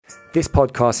This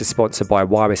podcast is sponsored by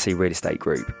YYC Real Estate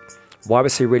Group.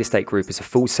 YYC Real Estate Group is a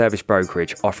full-service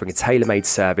brokerage offering a tailor-made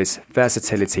service,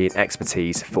 versatility and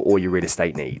expertise for all your real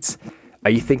estate needs.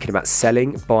 Are you thinking about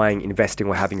selling, buying, investing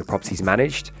or having your properties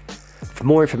managed? For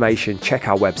more information, check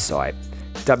our website,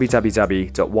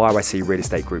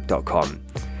 www.yycrealestategroup.com.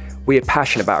 We are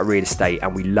passionate about real estate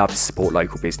and we love to support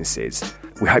local businesses.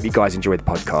 We hope you guys enjoy the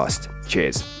podcast.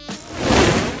 Cheers.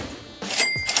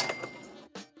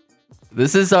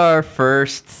 This is our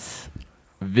first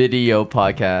video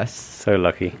podcast So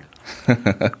lucky.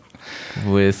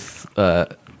 with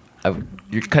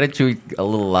you're kind of chewing a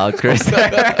little loud, Chris.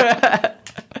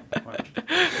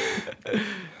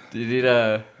 Do you need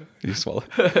a? You swallow.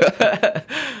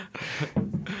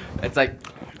 It's like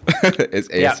It's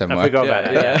ASMR. I forgot about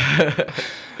that. yeah.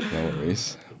 No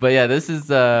worries. But yeah, this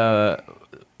is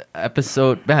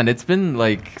episode. Man, it's been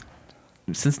like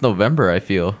since November. I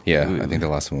feel. Yeah, I think the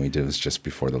last one we did was just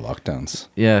before the lockdowns.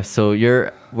 Yeah. So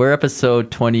we're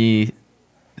episode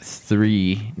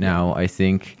 23 now, I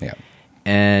think. Yeah.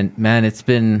 And man, it's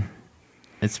been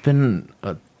a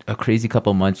crazy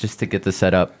couple months just to get this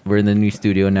set up. We're in the new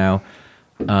studio now,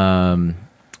 and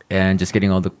just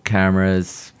getting all the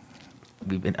cameras.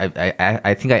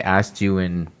 I think I asked you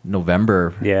in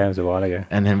November. Yeah, it was a while ago.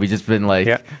 And then we just been like,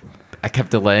 Yeah. I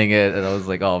kept delaying it, and I was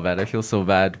like, oh man, I feel so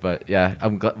bad. But yeah,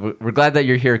 we're glad that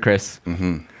you're here, Chris.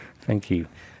 Mm-hmm. Thank you.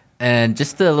 And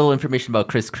just a little information about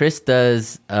Chris. Chris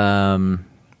does home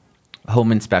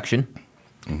inspection.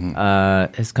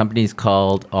 Mm-hmm. His company is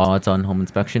called Odds on Home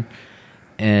Inspection,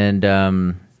 and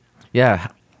yeah,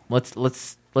 let's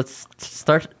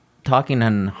start talking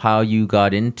on how you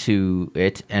got into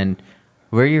it and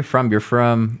where you're from. You're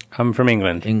from I'm from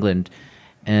England.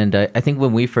 And I think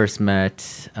when we first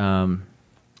met, I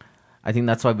think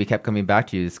that's why we kept coming back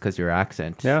to you, is because your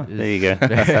accent. Yeah, is there you go.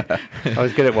 I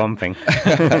was good at one thing.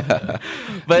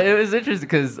 But it was interesting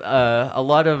because a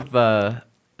lot of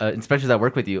inspectors that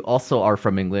work with you also are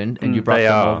from England, and you brought They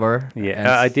them are. over. Yeah, and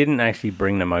I didn't actually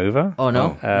bring them over. Oh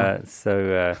no! There's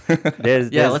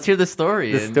Yeah, let's hear the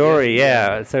story. the story.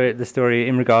 Yeah. So the story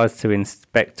in regards to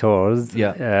inspectors.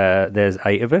 Yeah. There's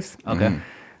 8 of us. Okay.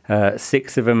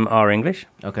 6 of them are English.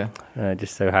 Okay.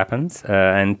 Just so happens,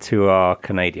 and 2 are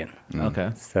Canadian.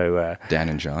 Okay. So Dan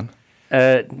and John.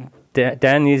 Dan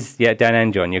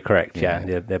and John. You're correct. Yeah.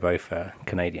 Yeah, they're both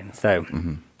Canadian. So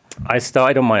I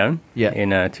started on my own. Yeah.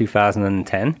 In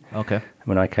 2010 Okay.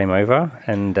 when I came over,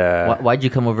 and Why'd you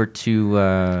come over to?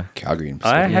 Calgary. And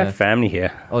I stuff. have Yeah. family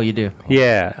here. Oh, you do.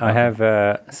 Yeah, I have.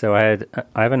 So I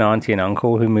have an auntie and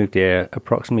uncle who moved here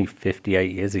approximately 58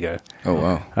 years ago. Oh,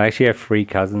 wow. I actually have 3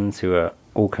 cousins who are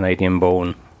all Canadian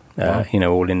born. Wow.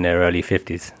 All in their early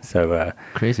 50s. So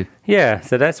Crazy. yeah,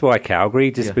 so that's why Calgary,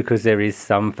 just Yeah. because there is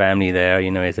some family there,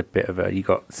 is a bit of you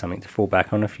got something to fall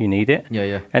back on if you need it. Yeah,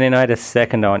 yeah. And then I had a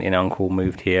second auntie and uncle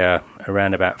moved here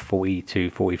around about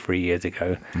 42, 43 years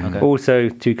ago. Okay. Also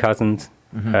 2 cousins,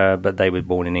 but they were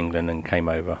born in England and came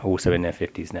over, also in their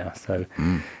 50s now. So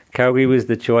Calgary was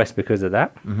the choice because of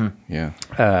that. Yeah.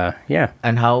 Yeah,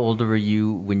 And how old were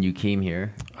you when you came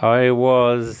here? I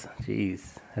was,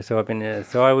 so I've been here,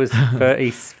 so I was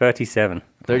 37.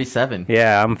 37.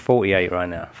 Yeah, I'm 48 right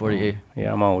now. 48.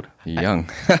 Yeah, I'm old. Young.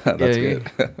 That's Yeah, good.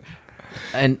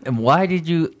 And why did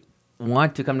you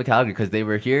want to come to Calgary? Because they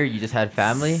were here. You just had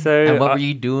family. So, and what were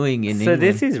you doing in So England?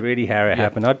 this is really how it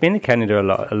happened. I'd been to Canada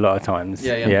a lot of times.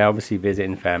 Yeah, yeah. Obviously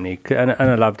visiting family, and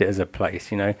I loved it as a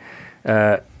place,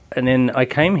 And then I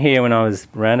came here when I was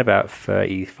around about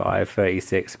 35,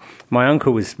 36. My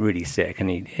uncle was really sick, and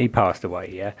he passed away.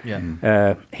 Yeah.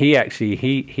 Yeah.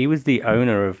 He was the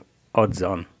owner of Odds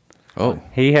On. Oh,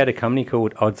 He had a company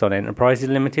called Odds On Enterprises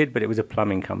Limited, but it was a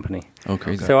plumbing company. oh,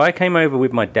 crazy. So I came over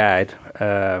with my dad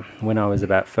when I was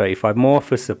about 35, more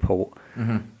for support.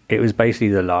 It was basically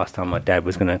the last time my dad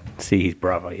was going to see his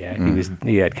brother. Yeah,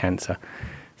 he had cancer.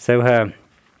 So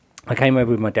I came over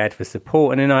with my dad for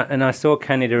support, and then I saw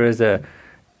Canada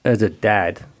as a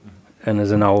dad and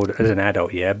as an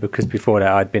adult. Yeah, because before that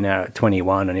I'd been out at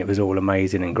 21, and it was all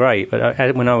amazing and great.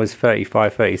 But when I was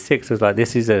 35, 36, I was like,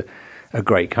 this is a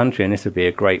great country, and this would be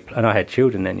a great. And I had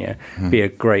children then. Yeah, be a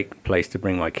great place to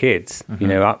bring my kids.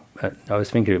 Up. I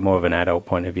was thinking of it more of an adult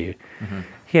point of view.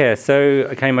 Yeah, so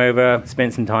I came over,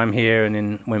 spent some time here, and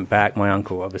then went back. My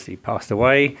uncle obviously passed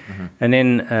away, and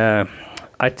then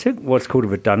I took what's called a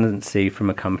redundancy from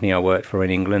a company I worked for in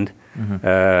England.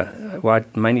 I'd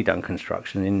mainly done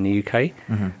construction in the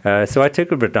UK. So I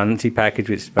took a redundancy package,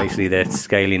 which is basically they're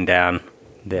scaling down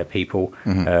their people.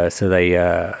 So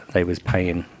they was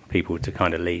paying people to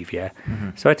kind of leave, yeah.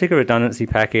 So I took a redundancy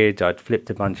package. I'd flipped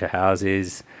a bunch of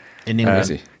houses. In England. Is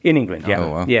he? In England, yeah. Oh,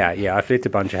 wow. Yeah. I flipped a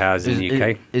bunch of houses in the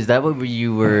UK. Is that what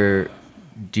you were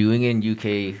doing in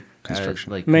UK?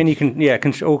 Construction. Mainly,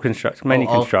 all construction. Mainly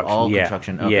all construction. Yeah,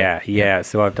 construction, okay. yeah.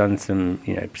 So I've done some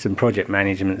project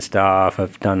management stuff.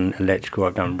 I've done electrical.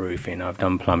 I've done roofing. I've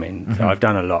done plumbing. So I've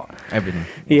done a lot. Everything.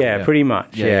 Yeah, pretty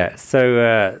much. Yeah, Yeah. yeah.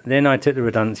 So then I took the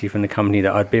redundancy from the company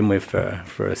that I'd been with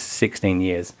for 16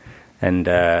 years, and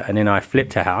then I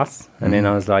flipped a house, and then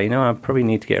I was like, I probably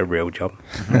need to get a real job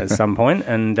at some point.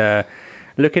 And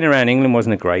looking around England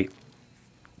wasn't a great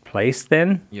place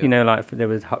then. Yeah. There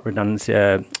was redundancy,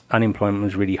 unemployment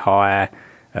was really high.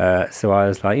 So I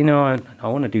was like, I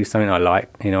want to do something I like.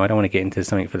 I don't want to get into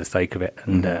something for the sake of it.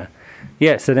 And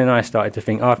so then I started to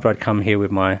think, after I'd come here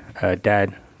with my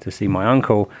dad to see my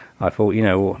uncle, I thought,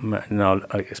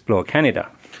 I'll explore Canada.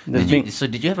 Did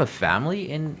you have a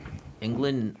family in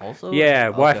England also? Yeah,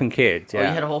 wife Okay. and kids. Yeah. Oh,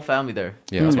 you had a whole family there.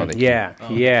 Yeah, that's why they Yeah,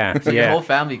 Oh. yeah, So your yeah. whole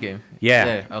family came.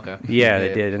 Yeah. Okay. Yeah,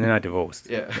 they did, and then I divorced.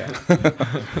 Yeah.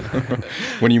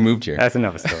 When you moved here. That's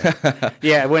another story.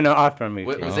 Yeah, after I moved.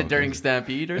 Was here. it during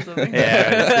Stampede or something?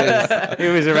 Yeah,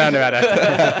 it was around about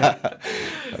that.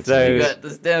 You So got the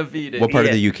Stampede. What part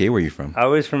Yeah. of the UK were you from? I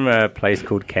was from a place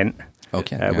called Kent,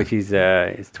 Okay. which is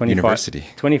it's University.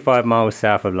 25 miles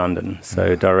south of London,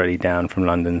 so directly down from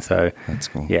London. So That's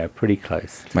cool. yeah, pretty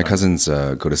close. My cousins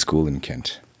go to school in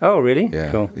Kent. Oh, really?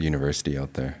 Yeah, Cool. the university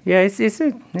out there. Yeah, it's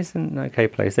an okay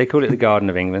place. They call it the Garden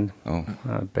of England. Oh,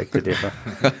 I beg to differ.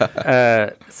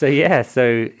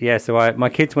 So my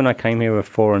kids when I came here were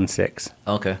 4 and 6.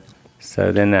 Okay.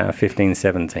 So then 15,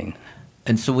 17.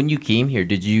 And so when you came here,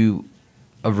 did you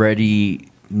already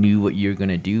knew what you were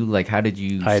gonna do? Like, how did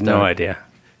you? I had no start? idea.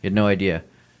 You had no idea.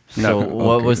 No. So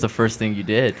what Okay. was the first thing you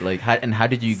did? Like, how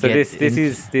did you So get?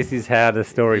 this is how the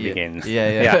story Yeah. begins.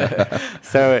 Yeah.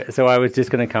 So I was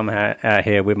just going to come out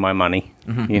here with my money,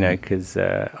 because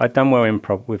I'd done well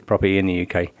with property in the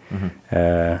UK.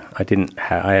 I didn't.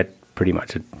 I had pretty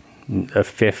much a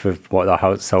fifth of what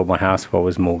I sold my house for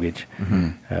was mortgage.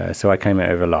 So I came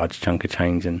out with a large chunk of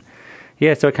change, and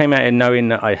so I came out in knowing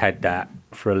that I had that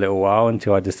for a little while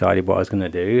until I decided what I was going to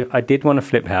do. I did want to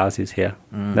flip houses here.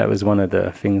 That was one of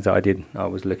the things that I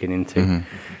was looking into.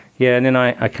 Yeah, and then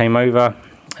I came over.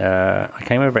 I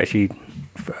came over actually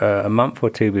a month or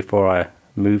two before I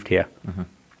moved here,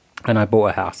 and I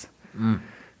bought a house.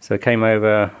 So I came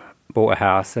over, bought a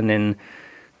house, and then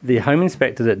the home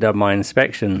inspector that did my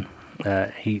inspection,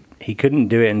 he couldn't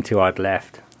do it until I'd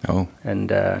left, oh, and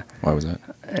why was that?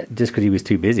 just because he was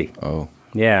too busy. Oh,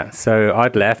 Yeah, so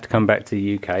I'd left, come back to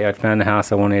the UK. I'd found the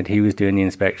house I wanted. He was doing the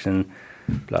inspection.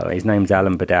 His name's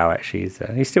Alan Badow, actually.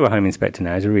 He's still a home inspector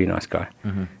now. He's a really nice guy.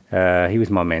 He was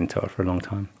my mentor for a long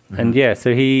time. And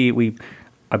so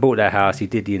I bought that house. He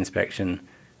did the inspection.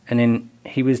 And then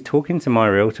he was talking to my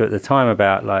realtor at the time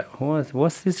about, like,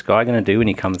 what's this guy going to do when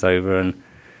he comes over?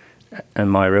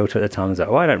 And my realtor at the time was like,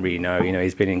 I don't really know.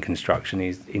 He's been in construction.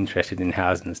 He's interested in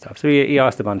housing and stuff. So he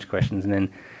asked a bunch of questions. And then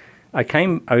I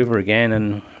came over again,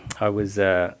 and I was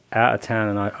out of town,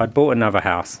 and I'd bought another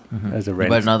house as a rent.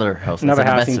 But another house. Another as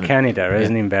an house in investment. Canada as Yeah.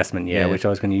 an investment, Yeah. which I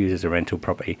was going to use as a rental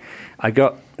property. I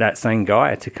got that same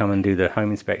guy to come and do the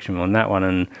home inspection on that one,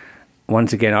 and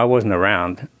once again, I wasn't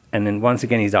around. And then once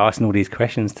again, he's asking all these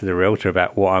questions to the realtor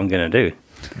about what I'm going to do.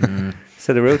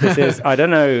 So the realtor says, I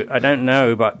don't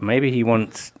know, but maybe he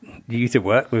wants you to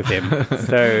work with him.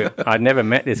 So I'd never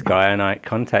met this guy, and I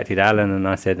contacted Alan, and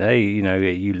I said, hey, are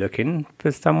you looking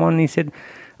for someone? He said,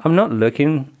 I'm not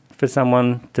looking for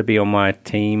someone to be on my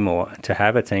team or to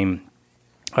have a team.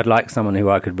 I'd like someone who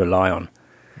I could rely on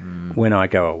when I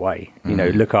go away,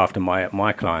 look after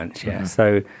my clients. Yeah.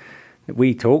 So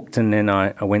we talked, and then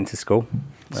I went to school.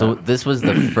 So this was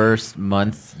the first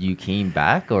month you came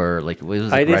back, or like was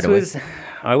it right away?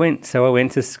 I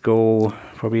went to school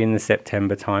probably in the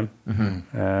September time.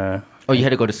 Oh, you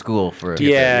had to go to school for.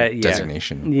 Yeah,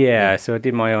 designation. Yeah, so I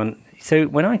did my own. So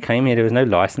when I came here, there was no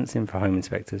licensing for home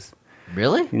inspectors.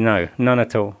 Really? No, none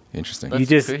at all. Interesting. That's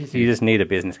crazy. You just need a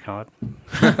business card,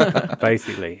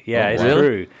 basically. Yeah, Oh, it's wow.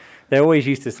 true. They always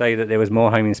used to say that there was more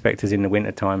home inspectors in the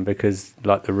winter time because,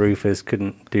 like, the roofers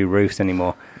couldn't do roofs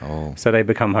anymore. Oh, So they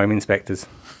become home inspectors,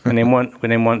 and then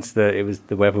once the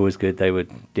weather was good, they would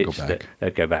ditch back. it.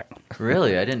 They'd go back.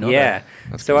 Really? I didn't know Yeah. that.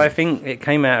 That's So cool. I think it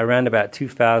came out around about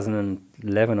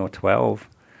 2011 or 12.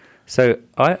 So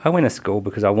I went to school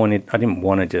because I didn't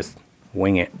want to just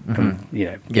wing it and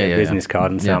get a business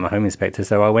card and say Yeah. I'm a home inspector.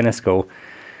 So I went to school.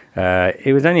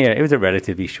 It was a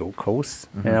relatively short course,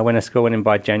 and I went to school, and then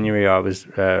by January I was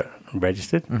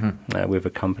registered with a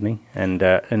company, and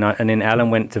then Alan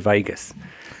went to Vegas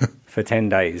for 10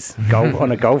 days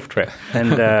on a golf trip.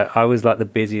 And I was like the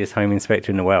busiest home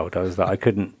inspector in the world. I was like, I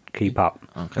couldn't keep up.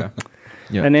 Okay.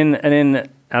 Yeah. And then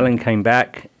Alan came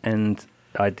back and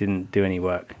I didn't do any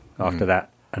work after that.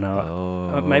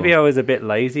 And maybe I was a bit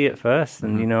lazy at first.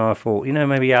 And, I thought,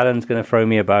 maybe Alan's going to throw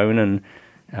me a bone. And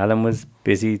Alan was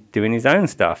busy doing his own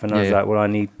stuff. And I was like, well, I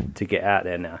need to get out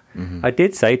there now. I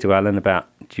did say to Alan about,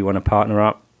 do you want to partner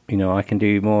up? I can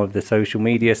do more of the social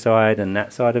media side and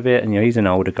that side of it. And, he's an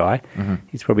older guy.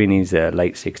 He's probably in his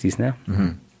late 60s now.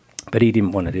 But he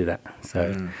didn't want to do that.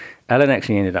 So Alan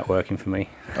actually ended up working for me.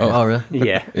 Oh, really?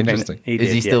 Yeah. Interesting.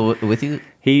 Is he still with you?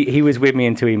 He was with me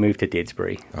until he moved to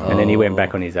Didsbury. And then he went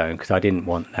back on his own because I didn't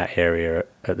want that area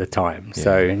at the time.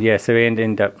 Yeah. So he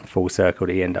ended up full circle.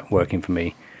 He ended up working for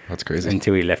me. That's crazy.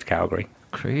 Until he left Calgary.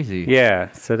 Crazy.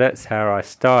 Yeah. So that's how I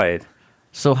started.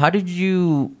 So how did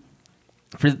you...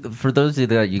 For those of you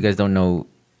that you guys don't know,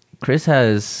 Chris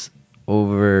has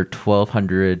over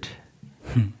 1,200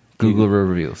 Google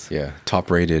reviews. Yeah,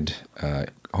 top-rated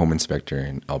home inspector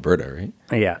in Alberta, right?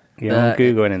 Yeah, on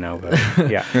Google and in Alberta.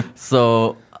 Yeah.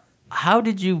 So how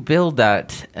did you build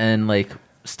that? And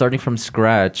starting from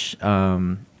scratch, how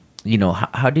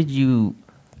did you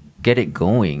get it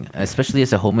going? Especially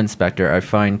as a home inspector, I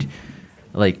find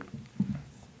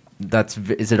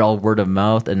is it all word of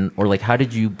mouth or how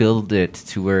did you build it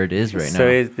to where it is right now?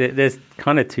 So there's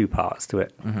kind of two parts to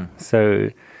it.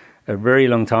 So a very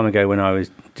long time ago when I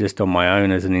was just on my own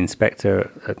as an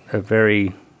inspector, a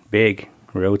very big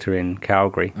realtor in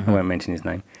Calgary, I won't mention his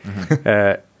name,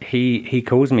 he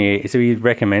calls me, so he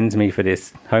recommends me for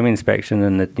this home inspection,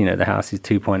 and the house is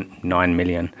 2.9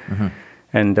 million.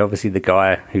 And obviously the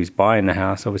guy who's buying the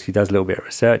house obviously does a little bit of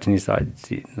research, and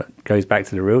goes back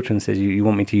to the realtor and says, you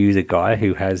want me to use a guy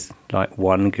who has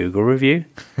one Google review?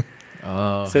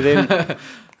 Oh. So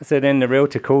then the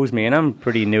realtor calls me, and I'm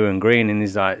pretty new and green, and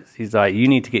he's like, you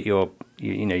need to get your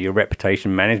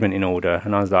reputation management in order.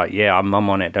 And I was like, yeah, I'm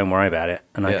on it. Don't worry about it.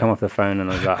 And I come off the phone and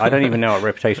I was like, I don't even know what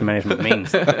reputation management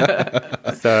means.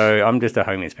 So I'm just a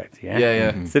home inspector. Yeah.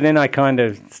 Yeah. So then I kind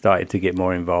of started to get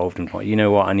more involved and thought, you know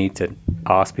what, I need to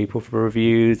ask people for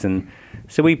reviews. And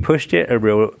so we pushed it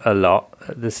a lot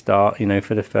at the start,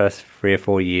 for the first 3 or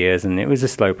 4 years. And it was a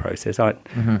slow process.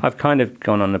 I've kind of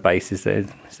gone on the basis that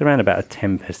it's around about a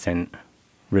 10%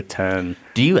 return.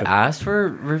 Do you ask for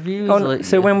reviews?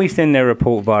 So when we send their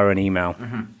report via an email,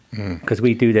 because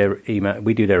we do their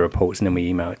reports and then we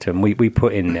email it to them. We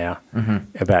put in there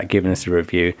about giving us a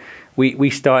review. We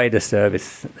started a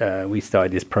service. We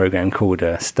started this program called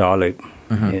Star Loop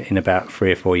in about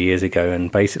 3 or 4 years ago. And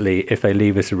basically, if they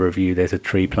leave us a review, there's a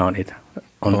tree planted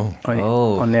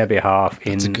on their behalf.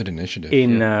 That's a good initiative.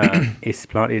 It's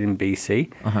planted in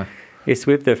BC. It's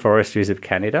with the Forestries of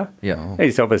Canada. Yeah.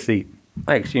 It's obviously,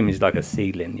 I assume it's like a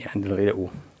seedling, a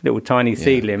little tiny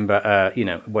seedling, but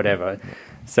whatever.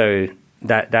 So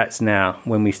that's now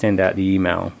when we send out the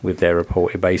email with their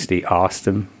report, it basically asks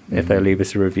them if they'll leave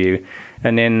us a review,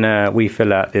 and then we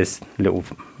fill out this little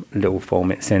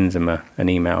form. It sends them an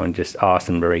email and just asks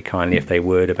them very kindly if they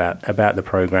would about the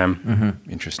program.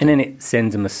 Interesting. And then it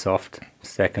sends them a soft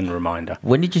second reminder.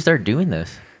 When did you start doing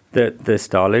this? The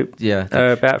Star Loop? Yeah.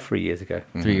 About 3 years ago.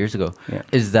 3 years ago. Yeah.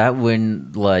 Is that when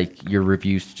your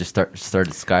reviews just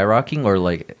started skyrocketing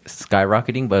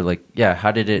but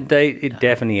how did it? It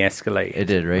definitely escalated. It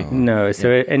did, right? No, so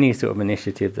any sort of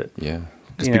initiative that... Yeah.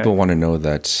 Because people want to know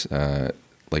that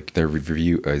their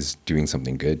review is doing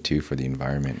something good too for the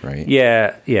environment, right?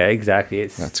 Yeah, exactly.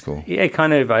 That's cool. Yeah,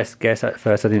 kind of. I guess at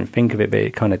first I didn't think of it, but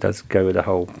it kind of does go with the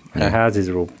whole. Houses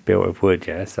are all built of wood,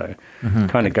 so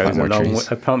kind of goes along.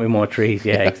 Plant with more trees.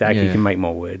 Yeah, exactly. You can make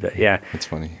more wood. But yeah, it's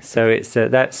funny. So it's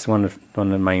that's one of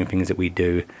the main things that we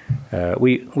do.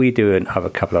 We do have a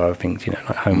couple of other things.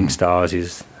 Like Home Stars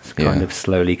is kind of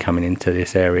slowly coming into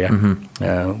this area.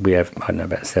 We have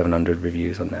about 700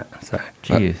 reviews on that. So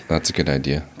that's a good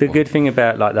idea. The good thing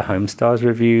about the Home Stars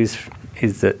reviews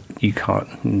is that you can't.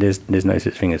 There's no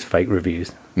such thing as fake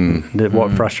reviews.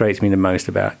 What frustrates me the most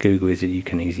about Google is that you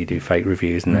can easily do fake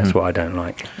reviews, and that's what I don't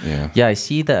like. Yeah, I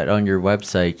see that on your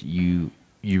website. You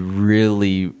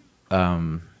really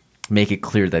make it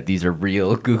clear that these are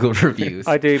real Google reviews.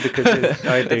 I do because it's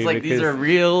like these are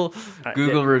real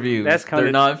Google reviews.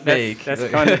 They're not fake. That's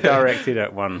kind of directed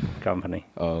at one company.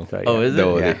 Oh, so, is it?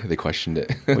 No, they questioned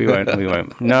it. We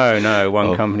won't. No,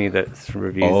 one company that's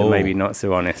reviews are maybe not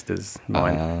so honest as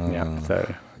mine.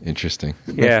 So interesting.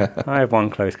 Yeah, I have one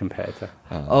close competitor.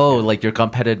 Your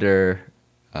competitor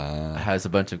has a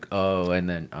bunch of and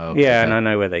then and I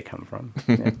know where they come from.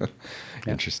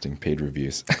 Interesting. Paid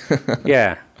reviews.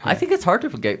 Yeah. I think it's hard to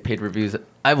get paid reviews.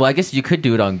 I guess you could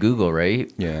do it on Google,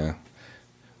 right? Yeah.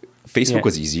 Facebook Yeah.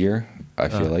 was easier, I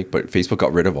feel like, but Facebook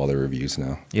got rid of all the reviews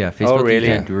now. Yeah, Facebook really?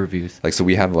 you can't do reviews. Like, so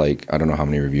we have like, I don't know how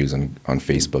many reviews on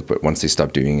Facebook, but once they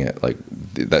stopped doing it, like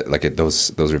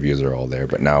those reviews are all there.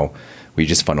 But now we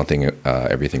just funnel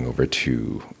everything over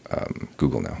to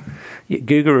Google now. Yeah,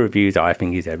 Google reviews, I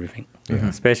think, is everything.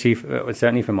 Especially,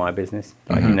 certainly for my business.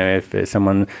 Like, you know, if there's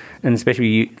someone, and especially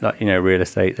you, like, you know, real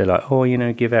estate, they're like, oh, you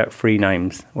know, give out free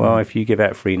names. Well, if you give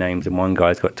out free names and one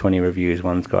guy's got 20 reviews,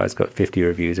 one guy's got 50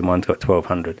 reviews, and one's got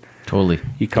 1,200, Totally.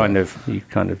 you kind of, you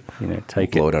know,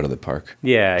 take Blow it. it out of the park.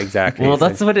 Yeah, exactly. Well, So-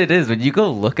 that's what it is. When you go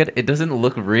look at it, it doesn't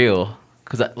look real.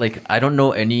 Because, like, I don't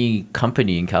know any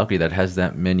company in Calgary that has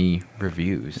that many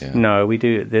reviews. Yeah. No, we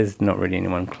do. There's not really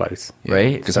anyone close.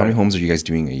 Right? Because how many homes are you guys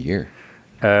doing a year?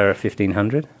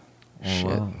 1,500. Shit.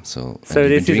 wow. So So you've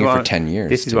this been doing is it what for 10 years.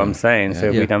 This is too. what I'm saying. So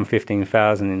Yeah. Yeah. we've done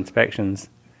 15,000 inspections.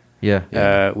 Yeah.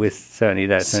 Yeah. With certainly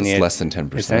that's So only it's less than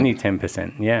 10%. It's only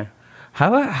 10%. Yeah.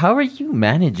 How are you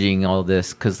managing all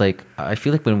this? Because, like, I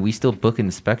feel like when we still book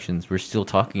inspections, we're still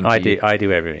talking to I you.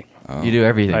 do everything. You do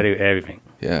everything. I do everything.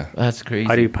 Yeah. That's crazy.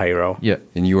 I do payroll. Yeah.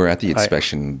 And you were at the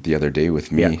inspection the other day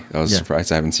with me. Yeah. I was Yeah.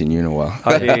 surprised I haven't seen you in a while.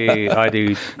 I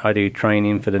do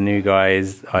training for the new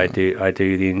guys. I do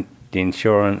the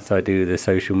insurance. I do the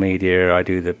social media. I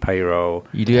do the payroll.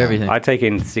 You do everything. I take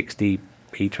in 60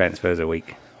 e-transfers a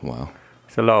week. Wow.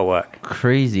 It's a lot of work.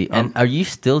 Crazy. And are you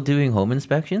still doing home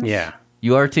inspections? Yeah.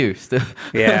 You are too. Still.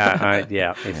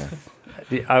 Yeah.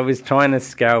 I was trying to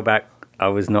scale back. I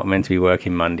was not meant to be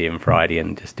working Monday and Friday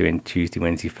and just doing Tuesday,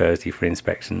 Wednesday, Thursday for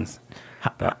inspections.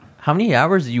 How many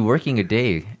hours are you working a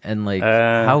day? And, like,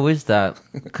 how is that?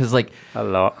 Because, like, A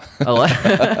lot. a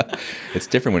lot. It's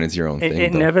different when it's your own thing.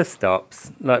 It though. never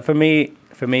stops. Like for me,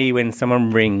 when someone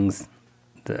rings,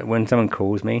 when someone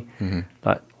calls me,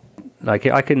 like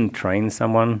I can train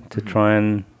someone to try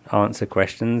and answer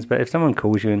questions. But if someone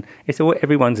calls you, and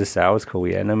everyone's a sales call,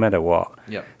 yeah, no matter what.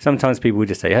 Yep. Sometimes people will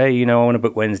just say, hey, you know, I want to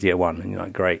book Wednesday at 1. And you're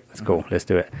like, great, that's cool, let's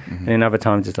do it. And then other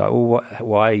times it's like, well,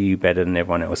 why are you better than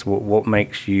everyone else? What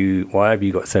makes you, why have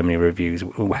you got so many reviews?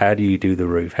 How do you do the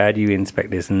roof? How do you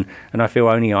inspect this? And I feel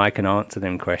only I can answer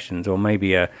them questions. Or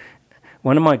maybe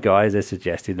one of my guys has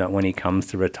suggested that when he comes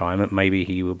to retirement, maybe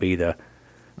he will be the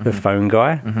phone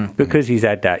guy because he's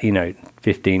had that, you know,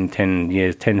 15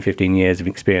 years of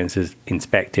experience as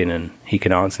inspecting, and he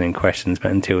can answer them questions. But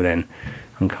until then,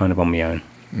 I'm kind of on my own.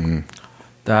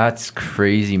 That's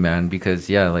crazy, man. Because,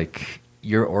 yeah, like,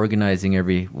 you're organizing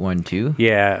everyone too.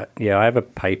 Yeah, I have a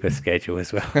paper schedule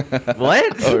as well.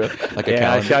 What? Oh, really? Like a Yeah,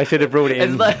 calendar. I should have brought it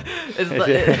in.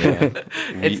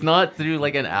 It's not through,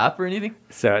 like, an app or anything?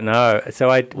 So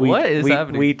What is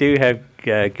happening? we do have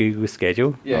Google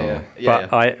Schedule.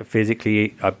 But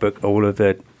I book all of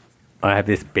the. I have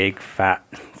this big fat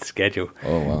schedule.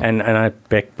 Oh, wow. And I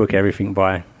book everything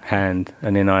by hand,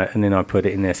 and then I put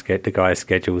it in the guys'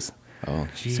 schedules. Oh,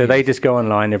 So they just go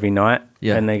online every night,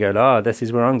 Yeah. and they go, oh, this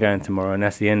is where I'm going tomorrow, and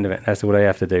that's the end of it. That's all they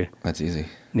have to do. that's easy.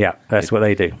 Yeah, that's what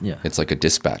they do. Yeah. It's like a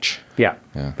dispatch. Yeah,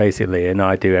 Yeah. basically, and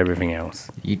I do everything else.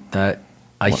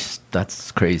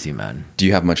 That's crazy, man. Do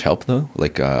you have much help though?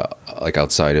 Like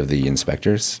outside of the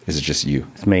inspectors? Is it just you?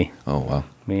 It's me, Oh wow.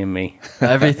 me and me.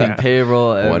 Everything,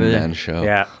 payroll, One everything. man show.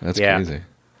 Yeah, That's yeah. crazy.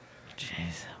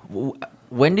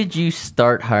 When did you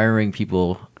start hiring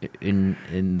people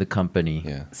in the company?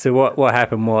 Yeah. So what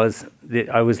happened was that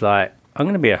I was like, I'm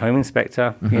going to be a home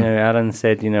inspector. You know, Alan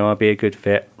said, you know, I'll be a good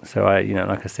fit. So I, you know,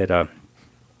 like I said,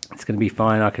 it's going to be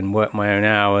fine. I can work my own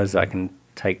hours. I can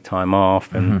take time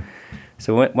off. And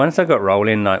so once I got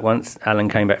rolling, like once Alan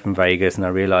came back from Vegas and I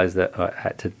realized that I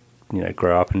had to, you know,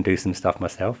 grow up and do some stuff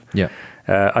myself. Yeah.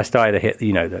 I started to hit,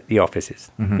 you know, the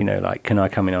offices. You know, like, can I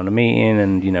come in on a meeting?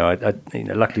 And you know,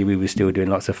 luckily we were still doing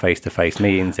lots of face-to-face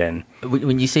meetings then.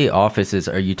 When you say offices,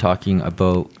 are you talking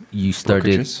about you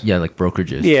started? Brokerages? Yeah, like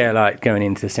brokerages. Yeah, like going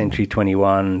into Century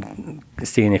 21,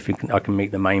 seeing if I can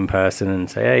meet the main person and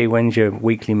say, hey, when's your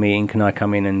weekly meeting? Can I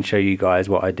come in and show you guys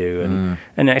what I do?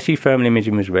 And actually, thermal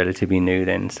imaging was relatively new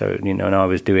then. So, you know, and I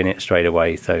was doing it straight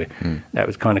away. So that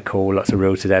was kind of cool. Lots of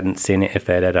realtors hadn't seen it if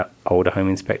they'd had an older home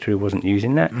inspector who wasn't using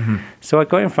that. So I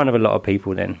got in front of a lot of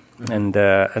people then. And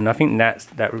I think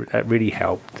that really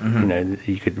helped. You know,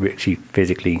 you could actually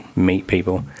physically meet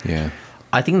people. Yeah.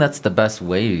 I think that's the best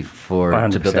way to build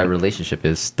that 100%. relationship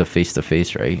is the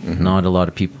face-to-face, right? Not a lot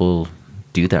of people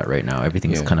do that right now.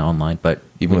 Everything's Yeah. kind of online, but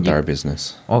Even when with you- our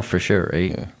business. Oh, for sure,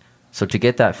 right? Yeah. So to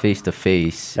get that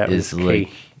face-to-face That is was key. like,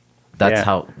 that's Yeah.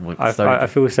 how it I started.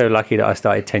 feel so lucky that I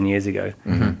started 10 years ago.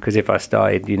 Because if I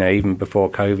started, you know, even before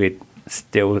COVID,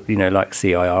 still, like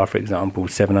CIR, for example,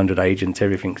 700 agents,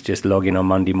 everything's just logging on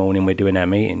Monday morning. We're doing our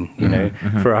meeting,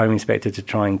 for a home inspector to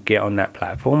try and get on that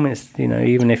platform. It's,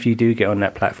 even if you do get on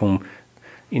that platform,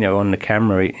 on the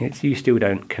camera, you still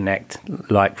don't connect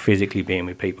like physically being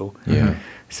with people. Yeah.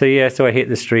 So I hit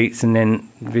the streets, and then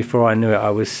before I knew it, I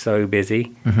was so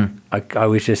busy. I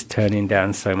was just turning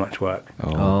down so much work.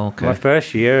 Oh, okay. My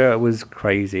first year was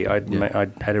crazy. I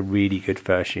had a really good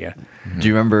first year. Do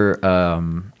you remember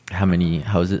how many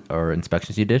houses or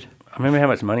inspections you did? I remember how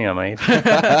much money I made.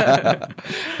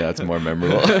 That's more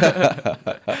memorable.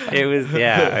 It was,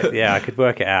 I could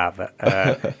work it out,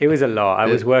 but it was a lot. I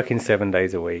was working 7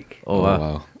 days a week. Oh,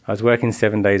 wow. I was working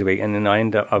 7 days a week, and then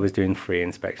I was doing 3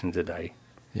 inspections a day.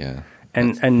 Yeah.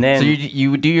 And then... So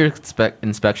you would do your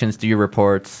inspections, do your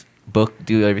reports,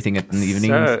 do everything in the evenings?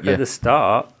 So at the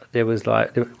start, there was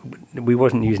we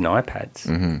wasn't using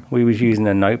iPads. We was using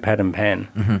a notepad and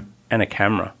pen and a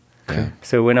camera. Okay.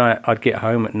 So when I'd get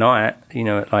home at night,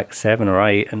 at like 7 or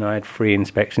 8, and I had 3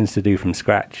 inspections to do from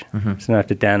scratch. So I had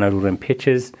to download all them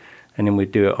pictures, and then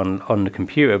we'd do it on the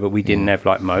computer, but we didn't have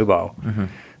like mobile.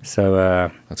 So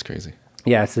That's crazy.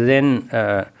 yeah. So then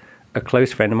a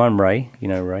close friend of mine, Ray,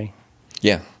 Ray,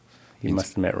 Yeah. you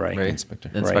must have met Ray. Ray. Inspector.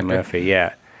 Ray Inspector. Murphy,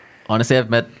 yeah. Honestly, I've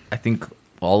met, I think,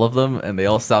 all of them, and they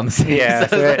all sound the same. Yeah,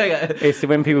 So so it's it's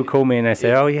when people call me and they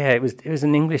say, "Oh yeah, it was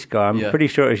an English guy." I'm Yeah. pretty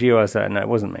sure it was you. I was like, "No, it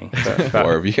wasn't me." But,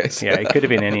 Or of you guys. yeah, it could have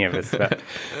been any of us. But,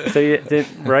 so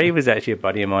Ray was actually a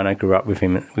buddy of mine. I grew up with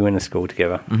him. We went to school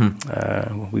together.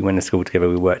 We went to school together.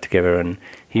 We worked together, and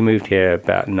he moved here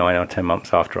about 9 or 10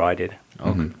 months after I did.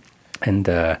 Okay. And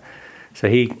so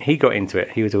he got into it.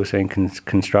 He was also in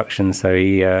construction, so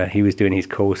he was doing his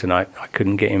course, and I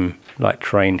couldn't get him like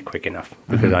trained quick enough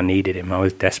because I needed him. I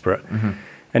was desperate,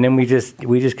 and then we just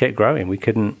kept growing. We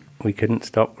couldn't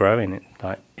stop growing.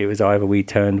 It was either we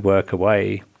turned work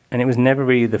away, and it was never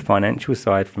really the financial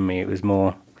side for me. It was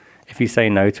more, if you say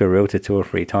no to a realtor 2 or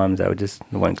 3 times, I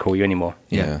won't call you anymore.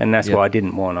 Yeah. And that's Yeah. what I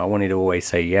didn't want. I wanted to always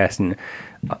say yes. And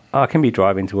I can be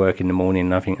driving to work in the morning,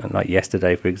 and I think like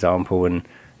yesterday, for example, and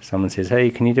someone says,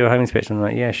 "Hey, can you do a home inspection?" I'm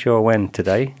like, "Yeah, sure. When?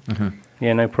 Today?"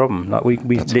 Yeah, no problem. Like we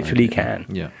That's literally what I can.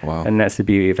 Yeah, Wow. And that's the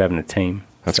beauty of having a team.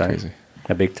 That's crazy.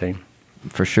 A big team.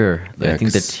 for sure. Yeah, I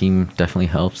think the 'cause- team definitely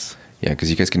helps. Yeah,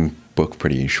 because you guys can book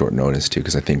pretty short notice too.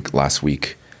 Because I think last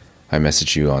week I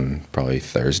messaged you on probably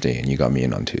Thursday, and you got me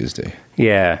in on Tuesday.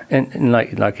 Yeah, and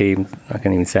like I can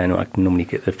even say, I can normally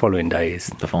get the following days.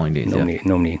 The following days,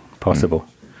 Normally possible.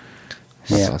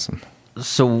 That's Yeah. awesome.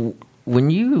 So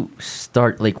when you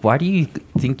start, like, why do you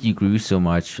think you grew so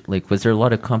much? Like, was there a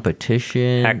lot of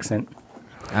competition? Accent.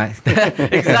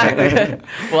 Exactly.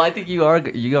 Well, I think you are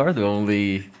the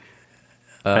only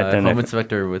I don't know home if-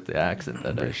 inspector with the accent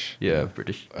that British.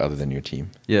 British. Other than your team.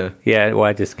 Yeah. Yeah, well,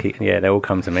 I just keep. Yeah, they all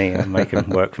come to me and make them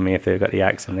work for me. If they've got the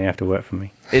accent, they have to work for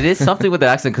me. It is something with the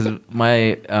accent because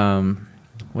my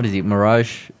what is he?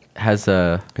 Mirage has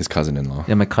a His cousin-in-law.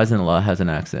 my cousin-in-law has an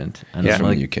accent. And Yeah. I'm From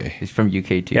like, the UK. He's from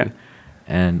UK too. Yeah.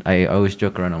 And I always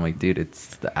joke around. I'm like, dude,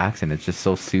 it's the accent. It's just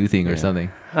so soothing or Yeah. something.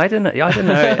 I don't know.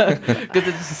 Because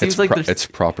it just seems like there's It's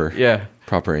proper. yeah.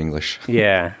 Proper English.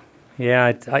 Yeah,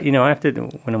 yeah. I have to,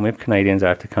 when I'm with Canadians, I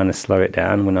have to kind of slow it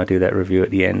down when I do that review at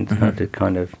the end. I have to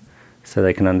kind of, so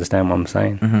they can understand what I'm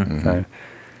saying. So,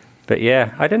 but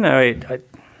yeah, I don't know.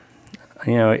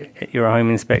 You're a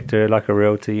home inspector, like a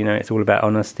realtor. It's all about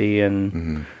honesty,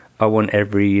 and I want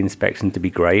every inspection to be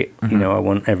great. I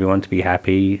want everyone to be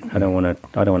happy. I don't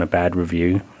want a bad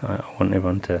review. I want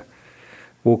everyone to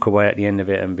walk away at the end of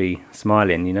it and be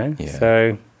smiling. Yeah.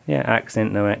 So yeah,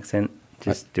 accent, no accent.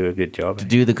 Just do a good job.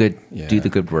 Do the good Yeah. do the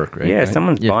good work, right? Yeah,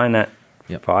 someone's Yeah. buying that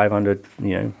Yep. $500,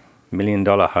 $1 million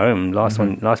home. Last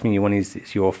thing you want is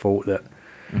it's your fault that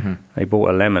they bought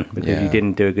a lemon because Yeah. you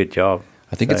didn't do a good job.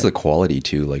 I think it's So- the quality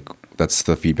too. Like that's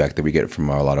the feedback that we get from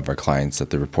a lot of our clients, that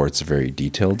the reports are very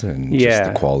detailed and just Yeah.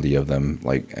 the quality of them.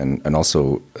 Like and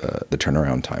also the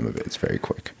turnaround time of it is very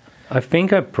quick. I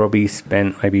think I probably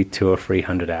spent maybe 200 or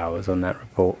 300 hours on that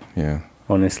report. Yeah.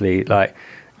 Honestly, like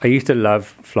I used to love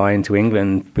flying to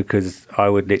England because I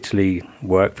would literally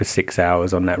work for 6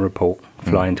 hours on that report,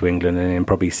 flying to England, and then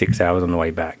probably 6 hours on the way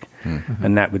back.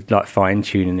 And that would like fine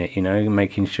tuning it,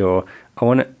 making sure I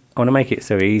want to make it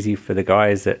so easy for the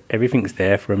guys that everything's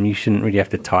there for them. You shouldn't really have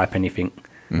to type anything.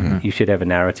 You should have a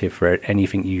narrative for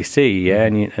anything you see, yeah.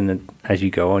 And then as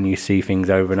you go on, you see things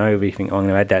over and over. You think, I'm going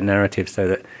to add that narrative so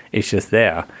that it's just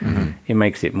there. It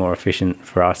makes it more efficient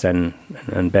for us and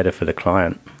better for the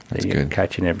client. That's that you're good.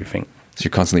 catching everything. So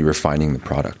you're constantly refining the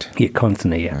product. Yeah,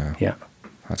 constantly. Yeah, Yeah. yeah,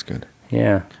 That's good.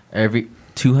 yeah.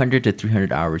 200 to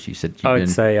 300 hours. You said I would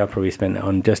say I probably spent it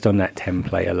on just on that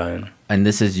template alone. and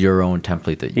this is your own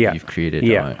template that you've created.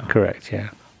 Yeah, correct. Yeah,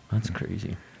 that's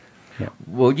crazy. yeah.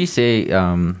 What would you say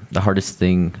the hardest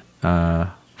thing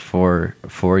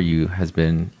for you has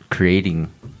been creating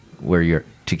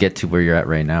to get to where you're at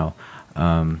right now?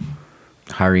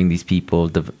 Hiring these people,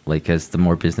 like as the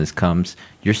more business comes,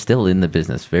 you're still in the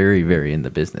business, very, very in the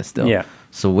business still. Yeah.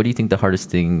 So what do you think the hardest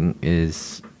thing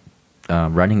is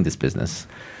running this business?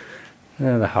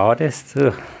 The hardest,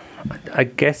 I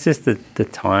guess, is the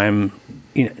time.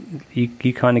 You know,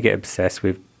 you kind of get obsessed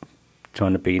with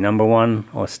trying to be number one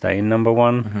or stay number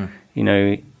one. Mm-hmm. You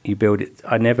know, you build it.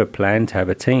 I never planned to have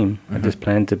a team. I just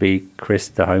planned to be Chris,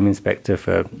 the home inspector,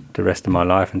 for the rest of my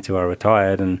life until I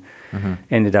retired, and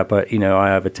ended up, you know,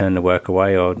 I either turn the work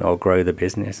away or grow the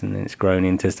business, and it's grown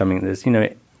into something that's, you know,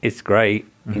 it's great.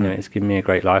 You know, it's given me a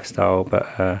great lifestyle,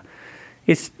 but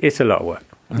it's a lot of work.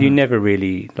 You never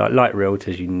really, like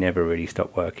realtors, you never really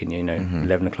stop working. You know,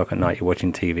 11 o'clock at night, you're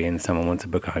watching TV and someone wants to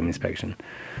book a home inspection.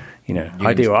 You know,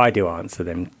 I do answer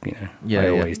them, you know, I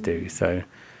always do. So,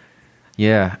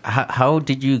 yeah. How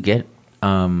did you get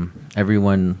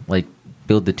everyone, like,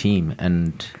 build the team,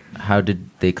 and how did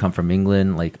they come from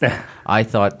England? Like, I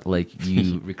thought, like,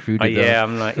 you recruited them. Yeah,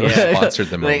 I'm like, yeah. Sponsored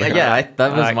them. Like, over. yeah,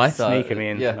 that was my thought. Sneak them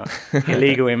in. Yeah. Like,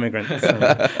 illegal immigrants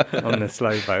on the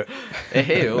slow boat.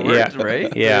 Hey, it worked,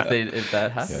 right? Yeah. If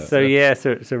that happens.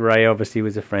 So Ray obviously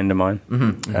was a friend of mine.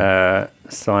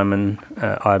 Simon,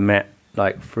 I met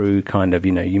like through kind of,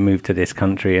 you know, you move to this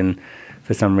country and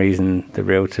for some reason the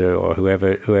realtor or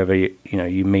whoever you know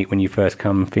you meet when you first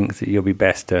come thinks that you'll be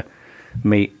best to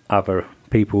meet other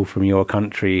people from your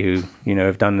country who, you know,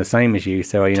 have done the same as you.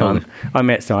 So, you know, I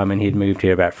met Simon. He'd moved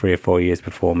here about 3 or 4 years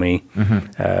before me.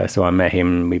 So I met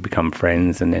him. We become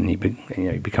friends, and then he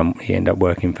ended up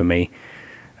working for me.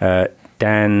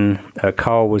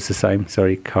 Carl was the same.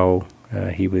 Sorry, Carl.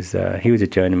 He was a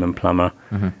journeyman plumber,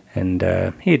 and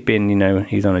he had been, you know,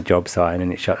 he's on a job site and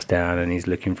then it shuts down and he's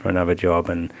looking for another job,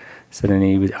 and so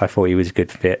then I thought he was a good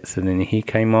fit. So then he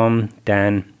came on.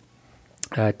 Dan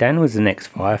was the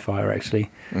next firefighter, actually.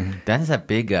 Dan's that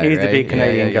big guy. He's right? the big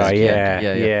Canadian guy.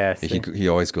 Yeah. So he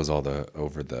always goes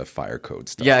over the fire code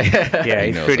stuff. Yeah.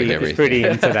 He's pretty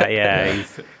into that. Yeah,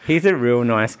 he's a real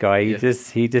nice guy. He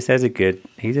just has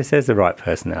the right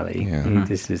personality. Yeah.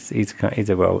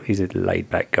 He's a laid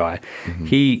back guy.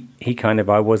 He kind of,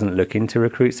 I wasn't looking to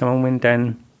recruit someone when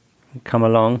Dan come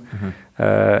along.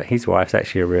 His wife's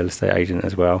actually a real estate agent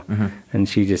as well, and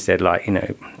she just said, like, you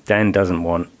know, Dan doesn't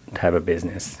want to have a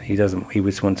business. He just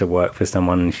wants to work for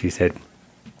someone, and she said,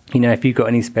 you know, if you've got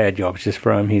any spare jobs, just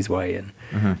throw them his way.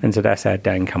 And so that's how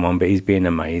Dan come on, but he's been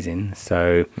amazing.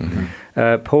 So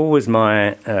Paul was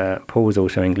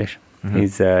also English.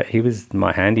 He was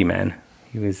my handyman.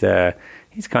 He was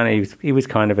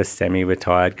kind of a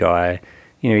semi-retired guy.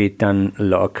 You know, he'd done a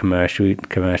lot of commercial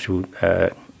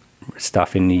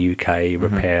stuff in the UK,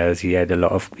 repairs. He had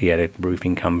a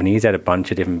roofing company. He's had a bunch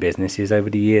of different businesses over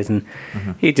the years, and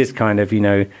he just kind of, you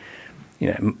know,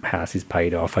 house is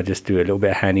paid off. I just do a little bit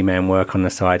of handyman work on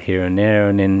the side here and there,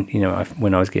 and then, you know,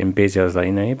 when I was getting busy, I was like,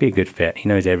 you know, he'd be a good fit. He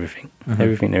knows everything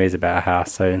there is about a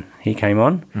house. So he came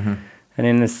on, and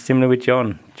then it's similar with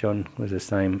John. John was the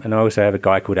same, and I also have a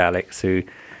guy called Alex who.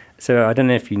 So I don't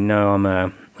know if you know, I'm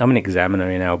an examiner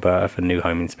in Alberta for new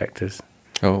home inspectors.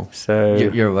 Oh, So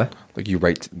you're what? like you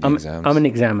write the exams. I'm an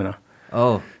examiner.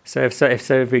 Oh, So if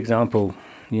for example,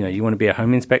 you know, you want to be a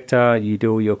home inspector, you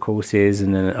do all your courses,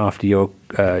 and then after your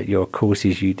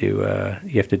courses, you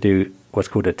have to do what's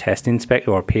called a test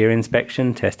inspection or a peer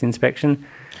inspection, test inspection.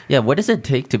 yeah. What does it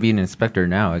take to be an inspector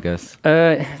now? I guess.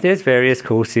 There's various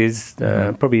courses.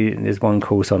 Probably there's one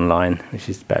course online, which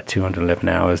is about 211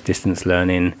 hours distance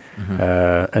learning,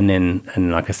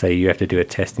 and like I say, you have to do a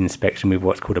test inspection with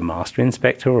what's called a master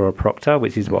inspector or a proctor,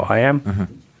 which is what I am.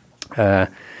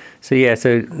 So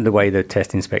the way the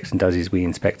test inspection does is we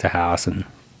inspect a house, and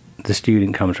the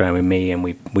student comes around with me, and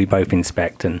we both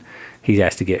inspect, and he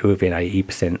has to get within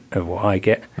 80% of what I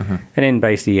get. And then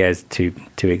basically he has two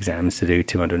exams to do,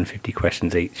 250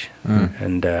 questions each.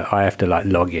 And I have to like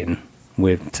log in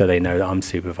so they know that I'm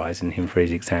supervising him for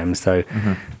his exams. So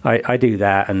I do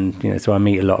that, and, you know, so I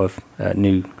meet a lot of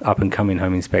new up and coming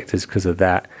home inspectors because of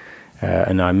that.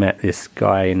 And I met this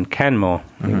guy in Canmore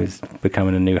who was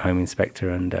becoming a new home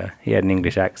inspector, and he had an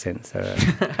English accent, so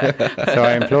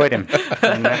I employed him,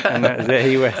 and that was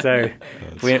it.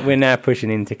 We're now pushing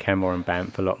into Canmore and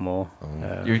Banff a lot more.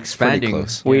 You're expanding.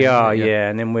 close. We are,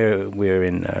 and then we're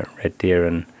in Red Deer,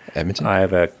 and Edmonton. I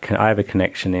have a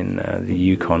connection in the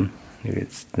Yukon,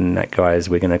 And that guys,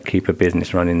 we're going to keep a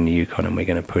business running in the Yukon, and we're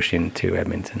going to push into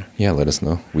Edmonton. Yeah, let us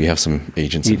know. We have some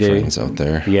agents You and do? friends out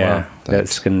there. Yeah, Wow,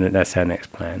 that's our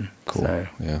next plan. cool. So,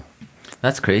 Yeah.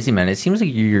 That's crazy, man. It seems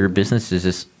like your business is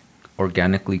just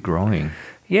organically growing.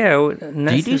 yeah. Well,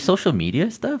 Do you do social media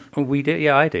stuff? We do.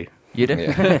 Yeah, I do. You do?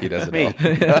 Yeah, he does it Me. all.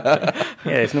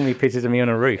 Yeah, it's normally pictures of me on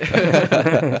a roof.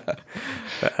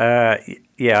 But,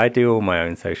 yeah, I do all my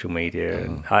own social media,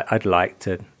 and I'd like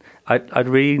to. I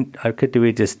could do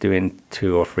it just doing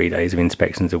 2 or 3 days of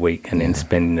inspections a week, and then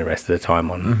spending the rest of the time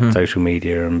on social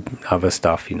media and other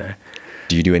stuff.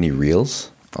 Do you do any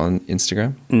reels on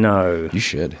Instagram? No, You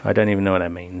should. I don't even know what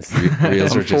that means.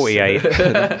 Reels I'm are just 48.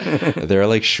 they're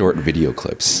like short video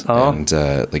clips, Oh. and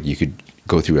like you could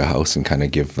go through a house and kind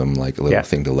of give them like a little Yeah.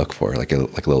 thing to look for, like a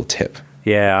little tip,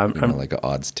 Yeah, like an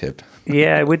odds tip.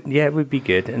 yeah, it would. Yeah, it would be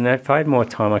good. And if I had more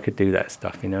time, I could do that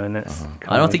stuff. And that's.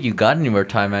 I don't think you got any more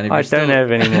time, man. If I you're don't still-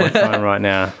 have any more time right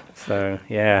now. So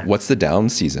yeah. What's the down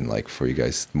season like for you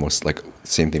guys? Most like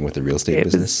same thing with the real estate It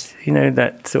business. was,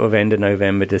 that sort of end of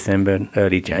November, December,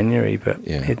 early January. But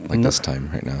Yeah, it- like not- this time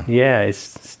right now. Yeah,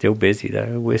 it's still busy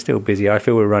though. We're still busy. I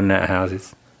feel we're running out of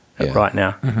houses Yeah. right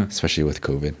now. Especially with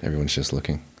COVID, everyone's just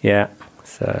looking. Yeah.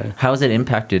 So How has it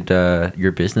impacted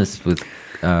your business with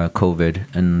COVID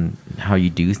and how you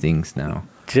do things now?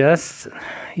 just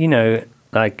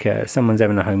like someone's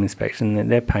having a home inspection,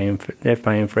 and they're paying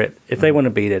for it. If they want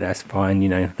to be there, that's fine.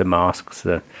 The masks,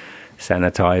 the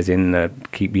sanitizing, the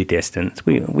keep your distance.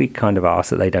 We kind of ask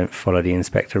that they don't follow the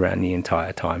inspector around the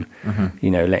entire time.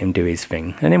 Let him do his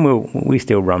thing, and then we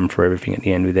still run through everything at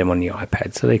the end with them on the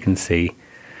iPad, so they can see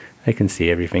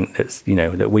everything that's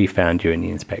that we found during the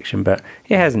inspection. But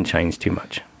it hasn't changed too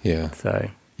much. Yeah. So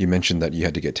You mentioned that you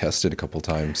had to get tested a couple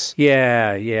times.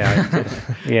 yeah.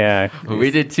 Yeah. Well,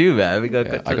 we did too, man. We got.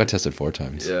 Yeah, I got tested 4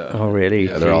 times. Yeah. Oh, really?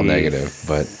 Yeah, they're all Jeez. negative,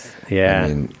 but Yeah. I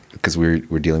mean, because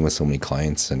we're dealing with so many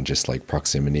clients and just like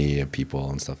proximity of people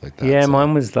and stuff like that. Yeah, so-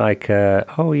 mine was like,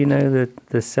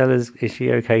 the seller's, is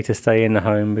she okay to stay in the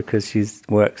home because she's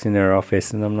works in her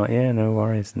office? And I'm like, yeah, no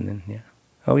worries. And then, yeah.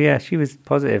 Oh, yeah, she was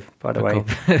positive, by the way.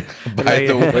 By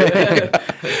the way,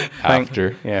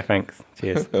 after. Yeah, thanks.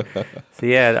 Cheers. So,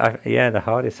 the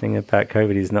hardest thing about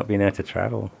COVID is not being able to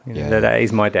travel. Yeah. That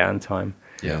is my downtime.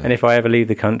 Yeah. And if I ever leave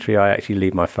the country, I actually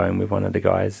leave my phone with one of the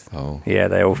guys. Oh. Yeah,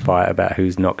 they all fight about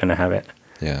who's not going to have it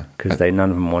Yeah. because none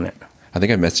of them want it. I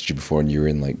think I messaged you before and you were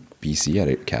in like BC at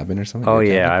a cabin or something. Oh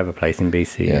Your yeah, I cabin? have a place in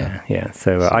BC. Yeah. Yeah.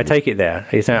 So I take it there.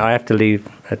 I have to leave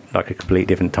at like a complete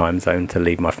different time zone to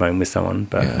leave my phone with someone.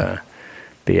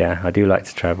 But yeah, I do like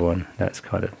to travel, and that's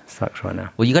kind of sucks right now.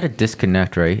 Well, you got to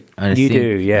disconnect, right? And You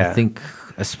do, yeah. I think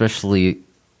especially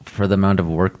for the amount of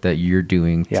work that you're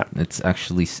doing, Yeah. it's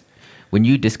actually when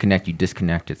you disconnect,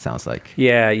 it sounds like.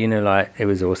 Yeah, like it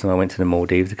was awesome. I went to the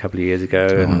Maldives a couple of years ago,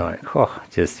 and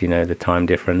just the time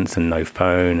difference and no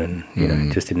phone,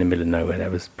 and just in the middle of nowhere. That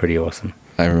was pretty awesome.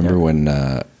 I remember when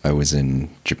I was in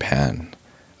Japan,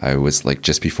 I was like,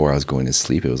 just before I was going to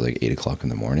sleep, it was like 8 o'clock in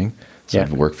the morning. So Yeah.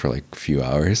 I'd work for like a few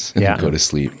hours and Yeah. then go to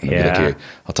sleep. And I'd be like, Yeah. "Hey,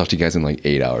 I'll talk to you guys in like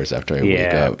 8 hours after I wake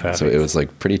Yeah, up." So perfect. it was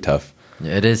like pretty tough.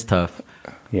 It is tough.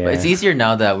 Yeah, But it's easier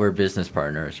now that we're business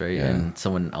partners, right? Yeah. And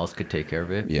someone else could take care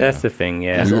of it. Yeah. That's the thing.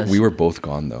 Yeah, We were both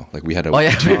gone though. Like we had a Oh,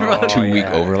 yeah. 2-week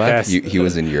yeah. overlap. That's- He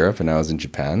was in Europe and I was in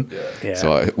Japan. Yeah.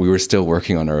 So we were still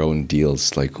working on our own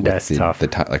deals, like with That's tough. the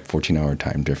like 14-hour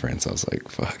time difference. I was like,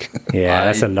 "Fuck." yeah,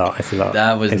 that's a lot. It's a lot.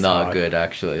 That was It's not hard. good,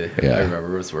 actually. Yeah. I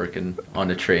remember I was working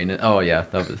on a train. And, oh, yeah.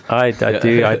 That was. I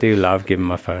do love giving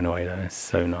my phone away though. It's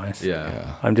so nice.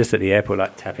 Yeah. I'm just at the airport,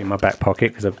 like tapping my back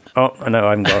pocket because I know I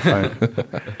haven't got a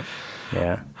phone.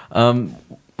 Yeah.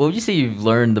 What would you say you've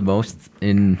learned the most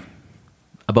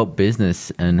about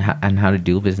business and how to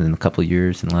do business in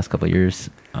the last couple of years,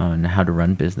 on how to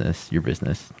run your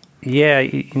business? Yeah,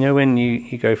 when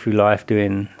you go through life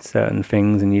doing certain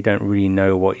things and you don't really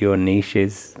know what your niche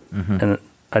is, and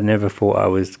I never thought I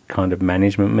was kind of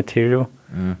management material,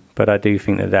 but I do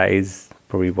think that is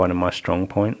probably one of my strong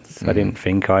points. I didn't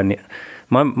think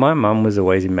my mum was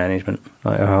always in management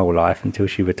like her whole life until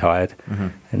she retired,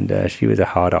 and she was a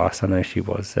hard ass. I know she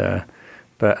was,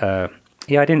 but I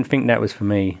didn't think that was for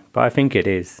me, but I think it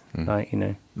is. Like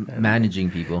Managing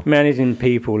people. managing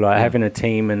people, like having a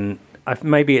team, and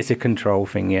maybe it's a control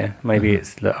thing. Yeah, maybe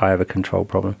it's that I have a control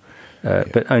problem,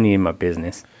 but only in my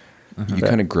business. You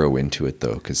kind of grow into it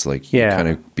though, because like you Yeah. kind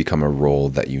of become a role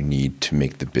that you need to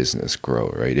make the business grow,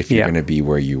 right? If you're Yeah. going to be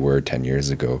where you were 10 years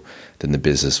ago, then the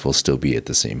business will still be at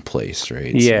the same place,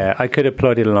 right? Yeah, I could have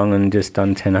plodded along and just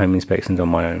done 10 home inspections on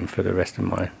my own for the rest of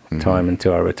my time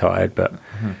until I retired. But,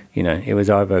 you know, it was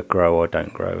either grow or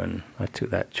don't grow, and I took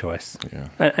that choice.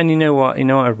 Yeah. And you know what? You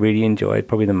know what I really enjoyed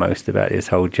probably the most about this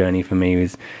whole journey for me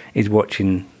is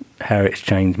watching how it's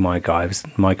changed my guys'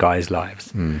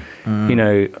 lives. You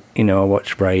know, I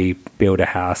watched Ray build a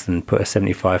house and put a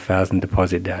 75,000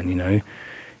 deposit down. You know,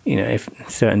 if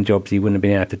certain jobs he wouldn't have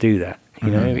been able to do that. You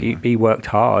know, he worked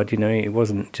hard. You know, it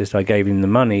wasn't just I gave him the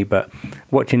money, but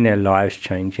watching their lives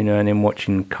change. You know, and then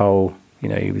watching Cole. You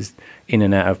know, he was in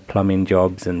and out of plumbing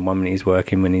jobs, and one minute he's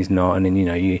working when he's not, and then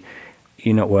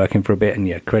you're not working for a bit, and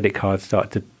your credit cards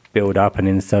start to build up, and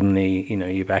then suddenly, you know,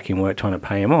 you're back in work trying to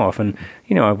pay him off. And,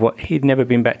 you know, he'd never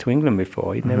been back to England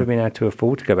before. He'd never been able to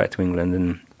afford to go back to England.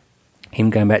 And him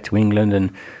going back to England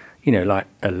and, you know, like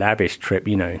a lavish trip,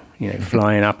 you know,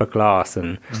 flying upper class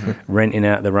and renting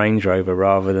out the Range Rover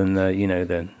rather than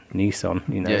the Nissan,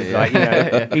 you know. Yeah. Like, you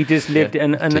know, he just lived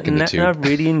and Taking the I tube.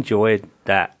 really enjoyed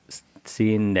that,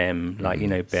 seeing them, like, you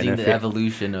know, Seeing benefit. the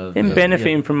evolution of And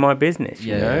benefiting from my business,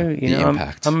 you Yeah. know. The You know,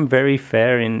 impact. I'm very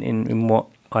fair in what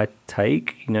I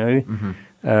take, you know.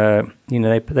 You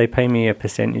know, they pay me a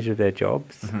percentage of their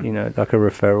jobs, you know, like a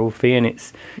referral fee, and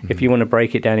it's if you want to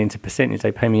break it down into percentage,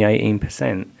 they pay me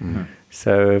 18%.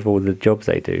 So of all the jobs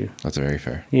they do, That's very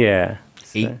fair. yeah,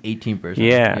 so, 18%.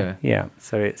 yeah.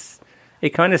 So it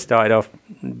kind of started off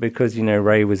because, you know,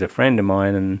 Ray was a friend of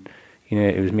mine, and, you know,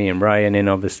 it was me and Ray, and then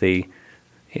obviously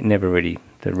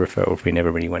the referral fee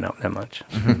never really went up that much.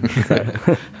 So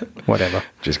whatever.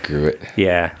 Just grew it.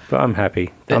 Yeah, but I'm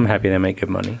happy. I'm happy they make good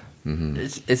money.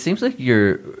 It seems like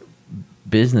your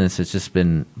business has just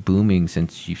been booming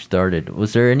since you started.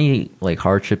 Was there any like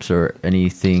hardships or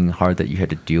anything hard that you had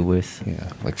to deal with?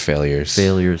 Yeah. Like failures.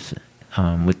 Failures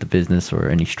with the business, or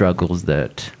any struggles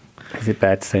that? Is it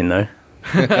bad to say no?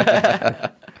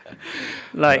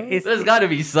 Like, There's got to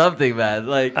be something, man.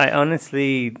 Like, I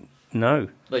honestly, no.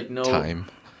 no Time.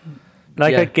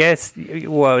 Like, Yeah. I guess,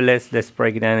 well, let's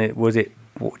break it down.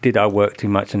 Did I work too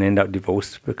much and end up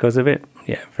divorced because of it?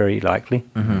 Yeah, very likely.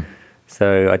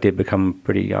 So I did become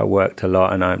I worked a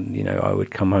lot, and I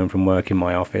would come home from work in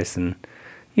my office, and,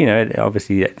 you know,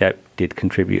 obviously that did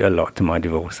contribute a lot to my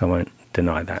divorce. I won't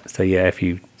deny that. So yeah, if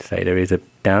you say there is a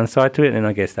downside to it, then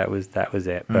I guess that was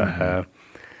it. But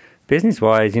business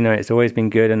wise, you know, it's always been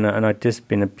good, and I've just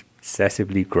been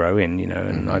obsessively growing, you know,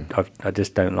 and I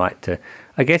just don't like to.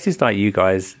 I guess it's like you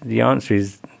guys. The answer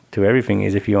is to everything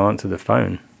is if you answer the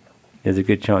phone, there's a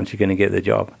good chance you're going to get the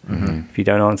job. If you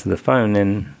don't answer the phone,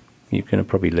 then you're going to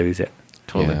probably lose it.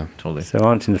 Totally. So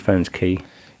answering the phone's key.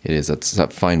 It is. That's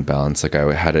that fine balance. Like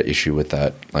I had an issue with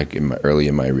that, like early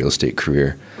in my real estate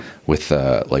career, with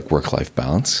like work-life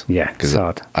balance. Yeah, it's because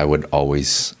hard. I would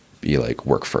always be like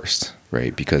work first,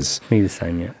 right? Because Me the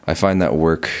same, yeah. I find that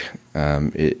work,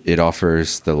 it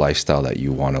offers the lifestyle that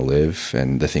you want to live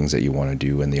and the things that you want to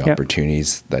do and the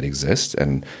opportunities that exist.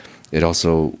 And it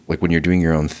also, like when you're doing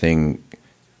your own thing,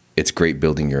 it's great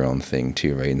building your own thing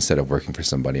too, right? Instead of working for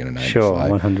somebody on a 9 to 5. Sure,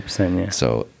 100%, yeah.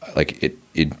 So like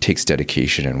it takes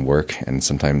dedication and work, and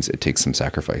sometimes it takes some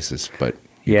sacrifices, but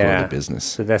you grow the business.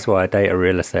 So that's why I date a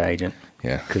real estate agent.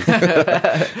 Yeah.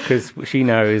 Because she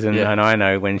knows, and Yeah. I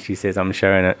know when she says I'm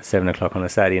showing at 7 o'clock on a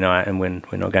Saturday night, and when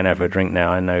we're not going to have a drink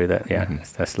now, I know that,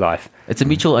 that's life. It's a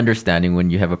mutual understanding when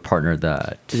you have a partner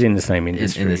that It's in the same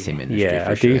industry. in the same industry, Yeah,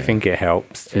 for I do sure. think it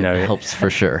helps. You know, it helps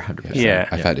for sure. 100%. Yeah.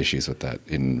 I've had issues with that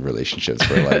in relationships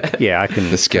where like Yeah, I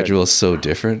can. the schedule is so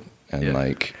different, and Yeah.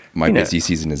 like my You know. busy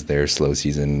season is their slow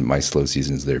season, my slow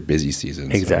season is their busy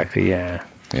season. so, Exactly. Yeah.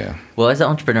 yeah. Well, as an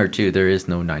entrepreneur too, there is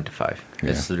no 9 to 5. Yeah.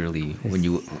 It's literally when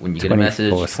you get a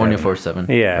message 24/7. 24/7.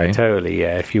 Yeah, right? totally.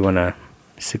 Yeah, if you want to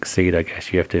succeed, I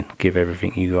guess you have to give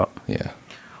everything you got. Yeah.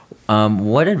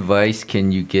 What advice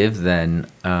can you give then,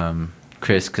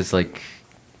 Chris? Because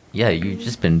you've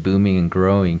just been booming and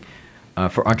growing.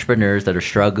 For entrepreneurs that are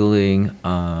struggling,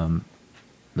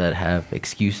 that have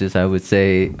excuses, I would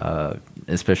say,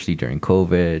 especially during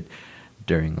COVID,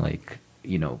 during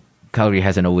Calgary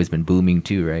hasn't always been booming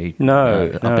too, right?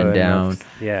 Up and down.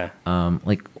 Yeah.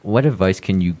 What advice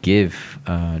can you give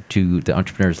to the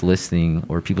entrepreneurs listening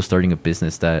or people starting a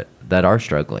business that are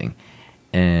struggling?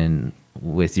 And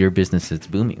with your business, it's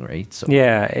booming, right? So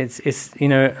Yeah, it's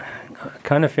I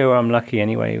kind of feel I'm lucky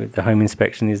anyway with the home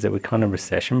inspection is that we're kind of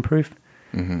recession proof.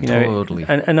 Mm-hmm. You know, Totally.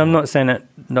 And I'm not saying that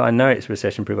I know it's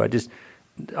recession proof. I just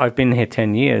I've been here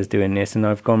 10 years doing this, and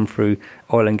I've gone through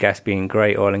oil and gas being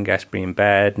great, oil and gas being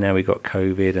bad. Now we got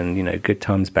COVID, and good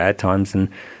times, bad times, and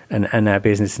our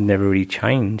business has never really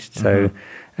changed. So,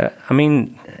 I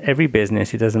mean, every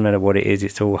business, it doesn't matter what it is,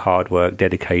 it's all hard work,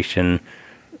 dedication,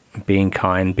 being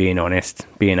kind, being honest,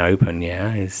 being open.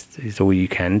 Yeah, is all you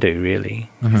can do, really.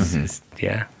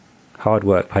 Yeah, hard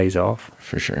work pays off.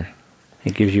 For sure.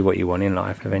 It gives you what you want in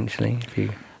life eventually.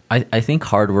 I think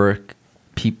hard work,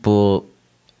 people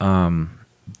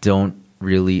don't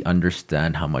really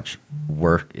understand how much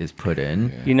work is put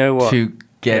in. You know what? To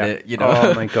get it,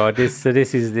 Oh my God! This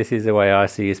is the way I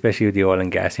see, especially with the oil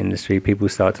and gas industry. People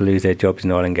start to lose their jobs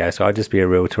in oil and gas. So I'd just be a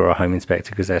realtor or a home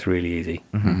inspector because that's really easy.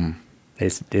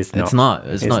 It's not.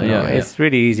 Yeah. It's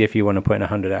really easy if you want to put in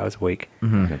 100 hours a week.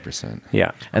 100%.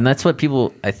 Yeah. And that's what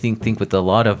people, I think with a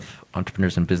lot of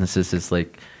entrepreneurs and businesses is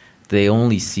like they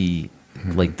only see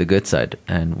like the good side.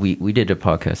 And we did a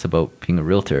podcast about being a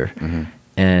realtor,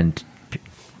 and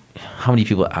how many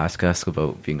people ask us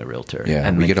about being a realtor? Yeah,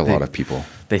 and we get a lot of people.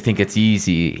 They think it's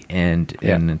easy, and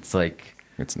it's like,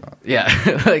 it's not. Yeah,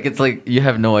 like it's like you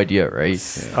have no idea, right?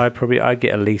 Yeah. I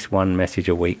get at least one message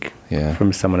a week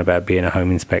from someone about being a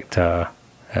home inspector.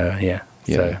 Yeah,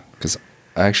 because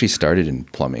I actually started in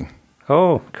plumbing.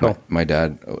 Oh, cool. My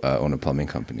dad owned a plumbing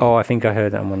company. Oh, I think I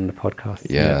heard that on one of the podcasts.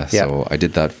 Yeah, so I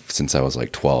did that since I was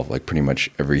like 12. Like pretty much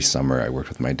every summer I worked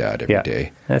with my dad every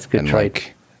day. That's a good trade.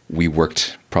 Like, we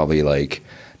worked probably like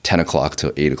 10 o'clock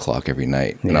till 8 o'clock every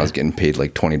night. And I was getting paid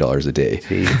like $20 a day.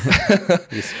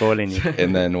 Jeez. You're spoiling you.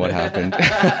 And then what happened?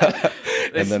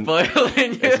 And then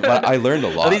spoiling you. But I learned a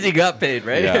lot. At least you got paid,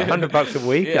 right? Yeah. $100 a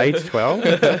week, age 12.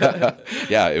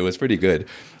 Yeah, it was pretty good.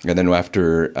 And then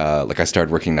after, I started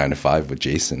working 9 to 5 with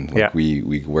Jason. Like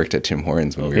we worked at Tim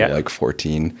Hortons when we were like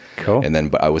 14. Cool. And then,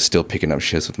 but I was still picking up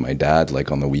shifts with my dad,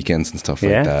 like on the weekends and stuff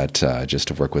like that, just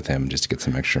to work with him, just to get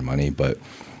some extra money. But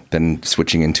then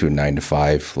switching into a 9 to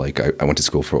 5, like I went to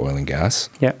school for oil and gas.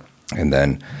 Yeah. And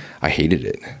then I hated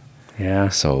it. Yeah.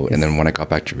 So, and then when I got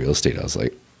back to real estate, I was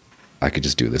like, I could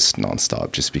just do this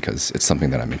nonstop just because it's something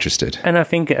that I'm interested. And I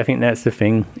think that's the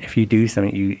thing. If you do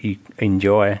something you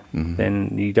enjoy,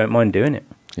 then you don't mind doing it.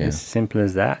 Yeah. As simple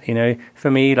as that.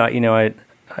 For me, like,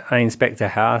 I inspect a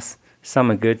house. Some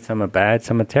are good, some are bad,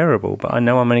 some are terrible. But I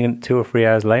know I'm only 2 or 3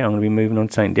 hours later, I'm going to be moving on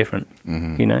to something different.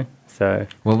 So.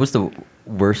 What was the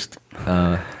worst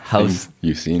house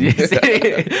you've seen?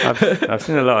 I've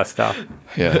seen a lot of stuff.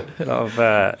 Yeah. A lot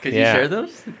of. Could you share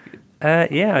those?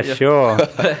 Yeah, sure.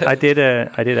 I did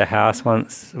a house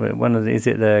once. Is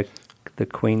it the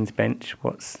Queen's Bench?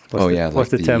 What's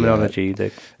the terminology?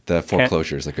 The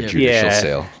foreclosures, like a judicial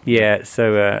sale. Yeah.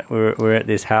 So we're at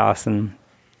this house, and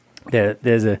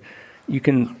there's the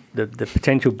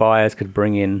potential buyers could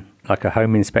bring in like a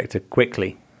home inspector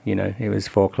quickly. It was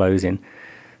foreclosing.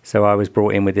 So I was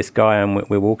brought in with this guy, and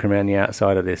we're walking around the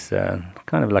outside of this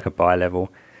kind of like a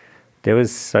bi-level. There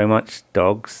was so much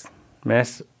dogs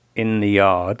mess in the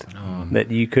yard that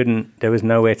there was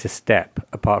nowhere to step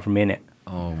apart from in it.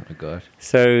 Oh my god.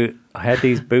 So I had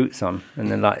these boots on,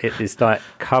 and then it's like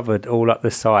covered all up the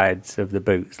sides of the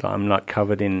boots. Like I'm like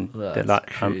covered in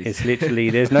it's literally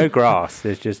there's no grass,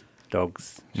 there's just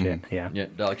dogs shit. Yeah,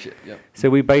 dog shit. Yeah. So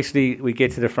we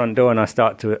get to the front door, and I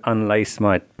start to unlace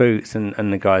my boots,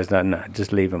 and the guy's like, no,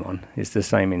 just leave them on, it's the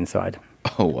same inside.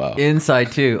 Oh wow.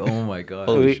 Inside too. Oh my god.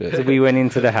 Holy shit. So we went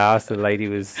into the house, the lady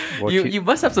was watching. You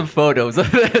must have some photos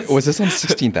of this. Was this on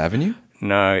 16th Avenue?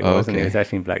 No, it wasn't. Okay. It was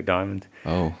actually in Black Diamond.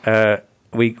 Oh.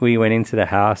 We went into the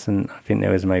house, and I think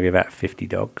there was maybe about 50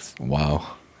 dogs. Wow.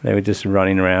 They were just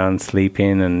running around,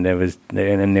 sleeping, and there was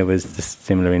just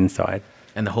similar inside.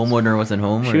 And the homeowner wasn't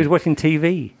home? She was watching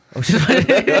TV.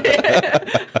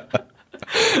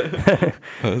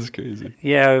 That's crazy.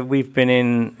 Yeah, I've been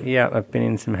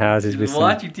in some houses with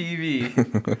watching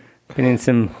TV. Been in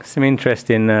some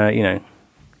interesting,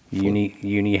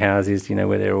 uni houses,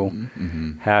 where they're all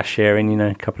house sharing,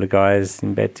 a couple of guys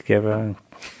in bed together,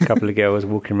 a couple of girls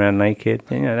walking around naked,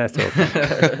 that sort of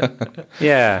thing.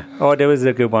 Yeah. Oh, there was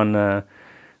a good one.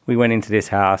 We went into this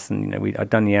house, and I'd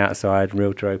done the outside.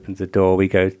 Realtor opens the door. We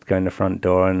go in the front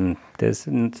door, and there's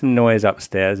some noise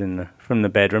upstairs from the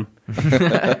bedroom.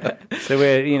 So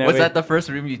we're was that the first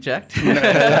room you checked?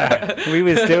 No. We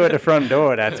were still at the front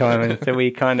door at that time, and so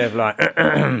we kind of like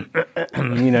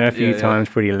a few times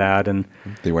pretty loud, and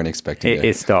they weren't expecting it.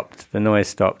 It stopped. The noise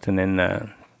stopped, and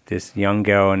then this young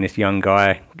girl and this young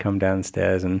guy come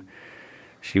downstairs, and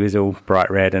she was all bright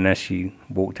red, and as she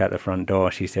walked out the front door,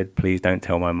 she said, "Please don't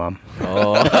tell my mum."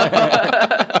 Oh.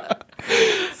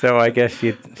 So I guess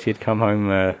she'd come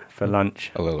home for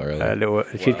lunch. A little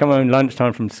early. She'd come home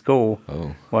lunchtime from school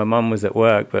Oh. while Mum was at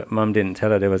work, but Mum didn't tell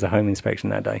her there was a home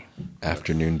inspection that day.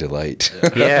 Afternoon delight.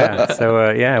 Yeah.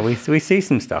 So we see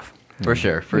some stuff. For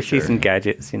sure. We see some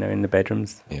gadgets, in the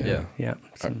bedrooms. Yeah. Yeah.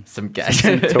 Some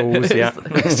gadgets. Tools. Yeah.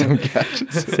 Some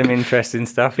gadgets. Some interesting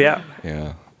stuff. Yeah.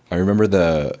 Yeah. I remember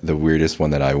the weirdest one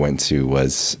that I went to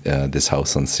was this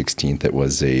house on 16th. It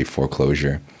was a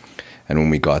foreclosure. And when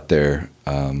we got there,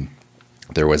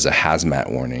 there was a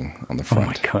hazmat warning on the Oh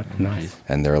front. my God. Nice.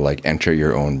 And they're like, enter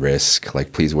your own risk.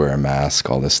 Like, please wear a mask,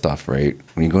 all this stuff, right?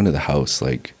 When you go into the house,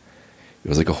 like, it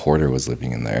was like a hoarder was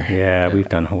living in there. Yeah, we've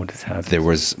done hoarders' houses. There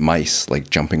was mice, like,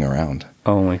 jumping around.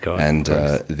 Oh my God. And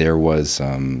gross. there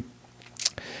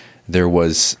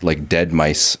was like dead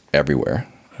mice everywhere.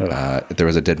 There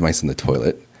was a dead mice in the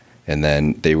toilet, and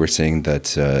then they were saying that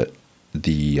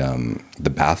the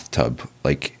bathtub,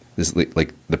 like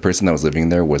the person that was living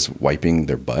there was wiping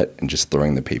their butt and just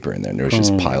throwing the paper in there, and it was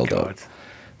just Oh my piled God. up.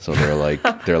 So they're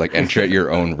like enter at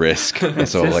your own risk. And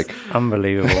so Just like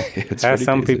unbelievable. It's How pretty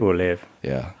some crazy. people live.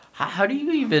 yeah. How do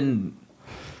you even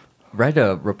write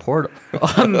a report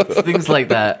on things like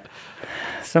that?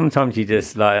 Sometimes you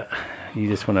just want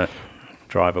to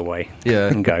drive away. Yeah.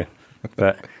 And go.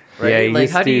 But Right? yeah, you Like,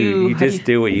 just how do you- how do you-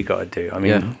 do what you got to do. I mean,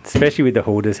 Yeah. especially with the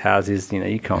hoarders' houses,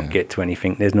 you can't get to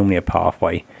anything. There's normally a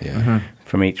pathway Yeah.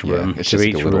 from each Yeah, room it's to just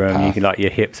like each a little room. You path. can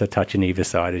your hips are touching either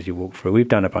side as you walk through. We've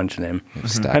done a bunch of them,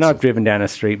 Stacks and I've of- driven down a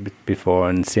street before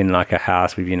and seen like a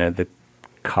house with the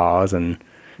cars and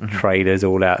trailers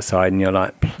all outside, and you're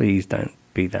like, please don't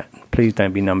be that. Please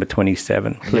don't be number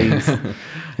 27, please.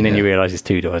 And then you realise it's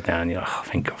 2 doors down. You're like, oh,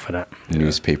 thank God for that.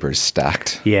 Newspapers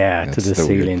stacked. Yeah, to That's the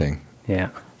weird ceiling. thing. Yeah.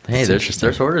 Hey, It's there's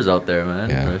interesting. hoarders out there, man.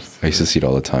 Yeah, There's- I used to see it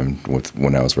all the time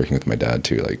when I was working with my dad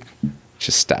too. Like,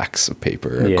 just stacks of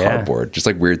paper, Yeah. cardboard, just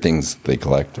like weird things they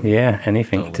collect. Yeah,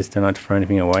 anything. Totally. Just don't like to throw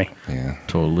anything away. Yeah,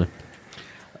 Totally.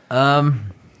 I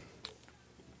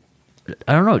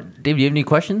don't know. Dave, do you have any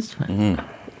questions?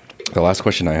 the last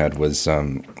question I had was,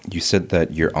 you said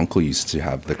that your uncle used to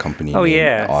have the company. Oh name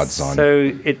yeah. Odds On. So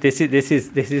this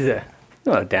is a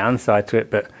not a downside to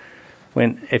it, but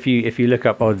if you look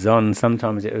up Odds On,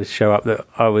 sometimes it will show up that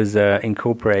I was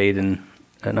incorporated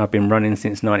and I've been running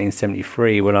since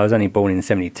 1973. Well, I was only born in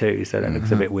 72, so that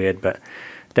looks a bit weird. But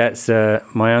that's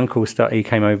my uncle. He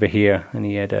came over here and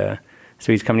he had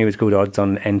so his company was called Odds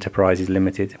On Enterprises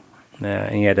Limited.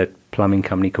 And he had a plumbing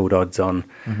company called Odds On.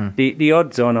 The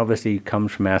Odds On obviously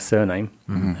comes from our surname,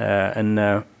 and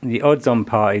the Odds On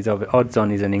part is Odds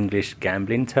On is an English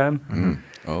gambling term.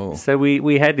 Oh, So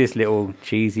we had this little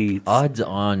cheesy Odds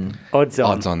on. odds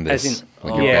on Odds on as this. in-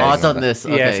 Like Oh, you're yeah, odds on this.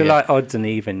 Okay, yeah, so yeah. like odds and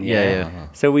even. Yeah, Yeah, yeah.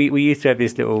 So we used to have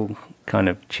this little kind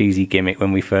of cheesy gimmick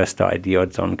when we first started the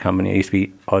Odds On company. It used to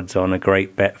be Odds On, a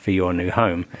great bet for your new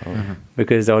home,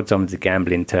 because odds on is a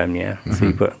gambling term. Yeah, so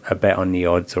you put a bet on the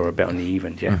odds or a bet on the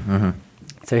evens. Yeah.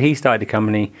 So he started the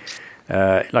company.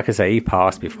 Like I say, he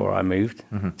passed before I moved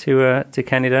to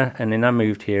Canada, and then I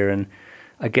moved here. And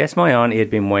I guess my auntie had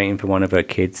been waiting for one of her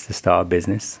kids to start a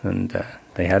business, and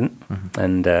they hadn't.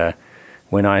 And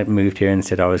when I moved here and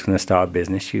said I was going to start a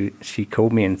business, she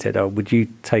called me and said, "Oh, would you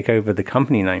take over the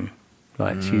company name?"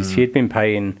 Like she had been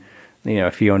paying, a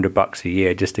few $100 a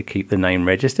year just to keep the name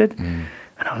registered.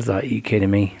 And I was like, "Are you kidding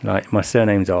me? Like, my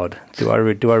surname's odd. Do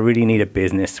I really need a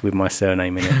business with my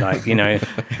surname in it? Like,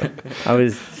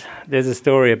 there's a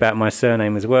story about my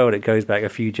surname as well that goes back a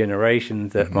few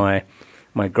generations that my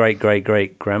great great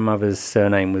great grandmother's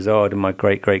surname was Odd, and my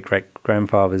great great great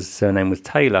grandfather's surname was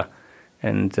Taylor.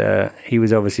 And he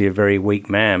was obviously a very weak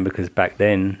man, because back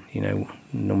then,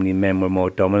 normally men were more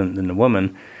dominant than the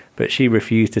woman. But she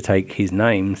refused to take his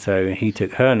name, so he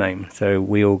took her name. So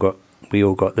we all got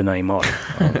the name Odd.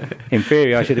 In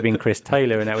theory, I should have been Chris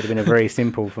Taylor, and that would have been a very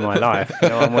simple for my life.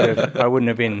 I wouldn't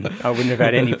have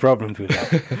had any problems with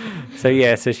that. So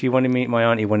yeah, so my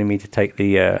auntie wanted me to take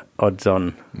the Odds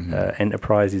On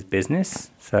Enterprises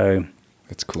business. So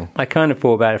that's cool. I kind of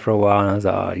thought about it for a while, and I was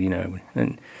like,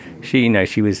 and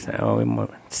she was,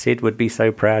 Sid would be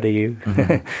so proud of you,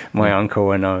 my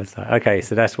uncle, and I was like, okay,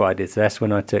 so that's what I did. So that's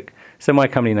when I took. So my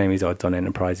company name is Odds On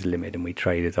Enterprises Limited, and we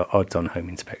traded Odds On Home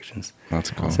Inspections.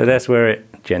 That's cool. So that's where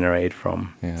it generated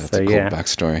from. Yeah, that's so, a cool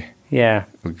backstory. Yeah.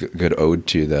 A good ode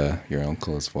to your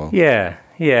uncle as well. Yeah,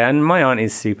 and my aunt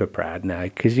is super proud now,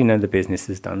 because the business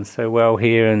has done so well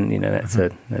here, and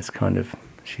that's kind of,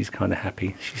 she's kind of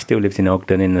happy. She still lives in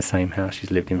Ogden in the same house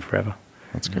she's lived in forever.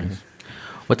 That's great.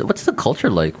 What's the culture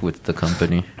like with the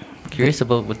company? Curious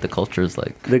about what the culture is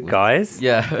like. The guys?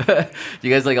 Yeah. Do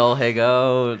you guys like all hang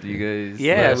out? Do you guys?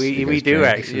 Yeah, Yes, we you guys do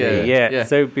drink? actually. Yeah. Yeah.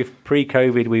 So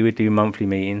pre-COVID, we would do monthly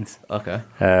meetings Okay.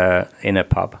 in a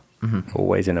pub.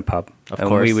 Always in a pub. Of and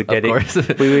course, we would of course.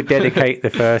 we would dedicate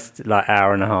the first like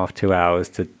hour and a half, 2 hours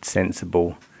to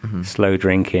sensible, slow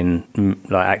drinking,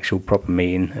 like actual proper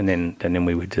meeting, and then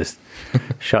we would just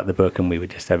shut the book and we would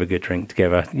just have a good drink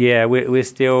together. Yeah, we're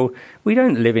still, we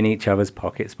don't live in each other's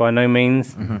pockets by no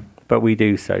means, but we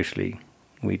do socially.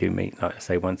 We do meet, like I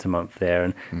say, once a month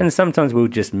there, and sometimes we'll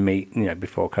just meet.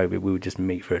 Before COVID, we would just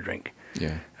meet for a drink.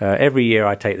 Yeah. Every year,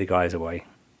 I take the guys away.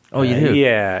 Oh, you do?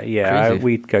 Yeah. Crazy.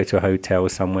 We'd go to a hotel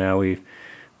somewhere.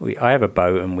 I have a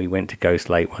boat, and we went to Ghost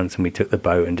Lake once, and we took the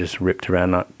boat and just ripped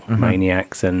around like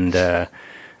maniacs. And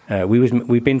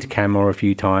we've been to Canmore a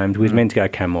few times. We was meant to go to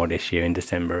Canmore this year in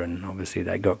December, and obviously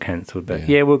that got cancelled. But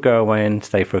yeah, we'll go away and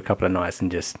stay for a couple of nights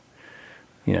and just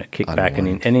kick back and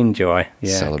enjoy.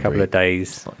 Yeah, Celebrate. a couple of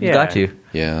days. You got to.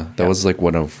 Yeah, that was like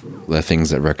one of the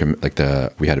things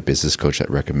that we had a business coach that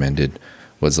recommended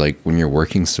was like when you're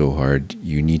working so hard,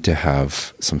 you need to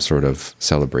have some sort of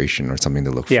celebration or something to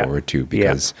look forward to,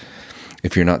 because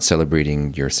if you're not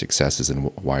celebrating your successes, then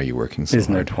why are you working so There's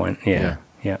hard? no point. Yeah.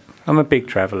 I'm a big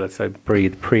traveler, so pre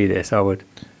this, I would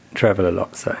travel a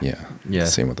lot. So Yeah.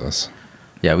 Same with us.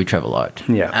 Yeah, we travel a lot.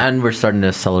 Yeah. And we're starting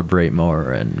to celebrate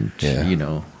more and,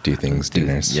 Do things,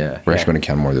 dinners. yeah. We're actually going to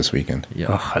Canmore this weekend. Yeah.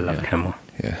 Oh, I love Canmore.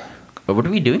 Yeah. But what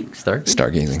are we doing?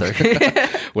 Stargazing.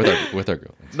 with our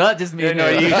girl. Not just me. You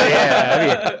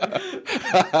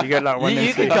got like one.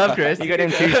 You can come, Chris. You got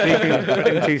them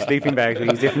two sleeping bags. We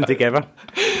use different together.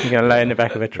 You're gonna lay in the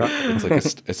back of a truck. It's like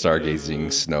a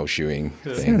stargazing, snowshoeing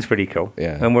thing. Sounds pretty cool.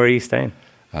 Yeah. And where are you staying?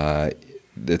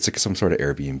 It's like some sort of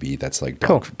Airbnb that's like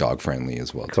Cool. dog friendly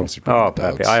as well. Cool. too, so you bring Oh, the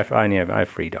dogs. perfect. I have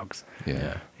 3 dogs.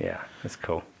 Yeah. Yeah, that's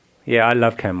cool. Yeah, I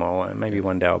love Canmore. Maybe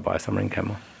one day I'll buy somewhere in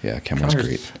Canmore. Yeah, Canmore's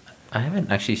great. I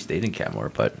haven't actually stayed in Canmore,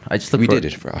 but I just looked We for did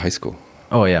it for high school.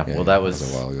 Oh, yeah. Yeah, Well, that was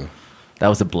a while ago. That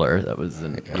was a blur. That was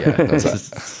was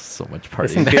just so much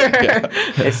partying there.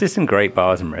 It's just some great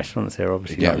bars and restaurants there,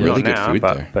 obviously. Yeah, Not really good now, food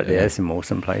but, there. But Yeah. there's some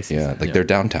awesome places. Yeah, like their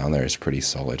downtown there is pretty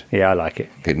solid. Yeah, I like it.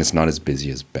 And it's not as busy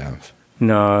as Banff.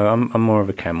 No, I'm more of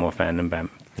a Canmore fan than Banff.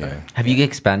 Yeah. Have you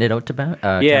expanded out to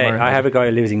Yeah, Canmore? I have a guy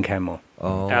who lives in Canmore.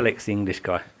 Oh. Alex, the English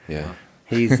guy. Yeah.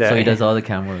 He's So he does all the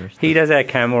Canmore. He does our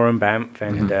Canmore and Banff,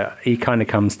 and he kind of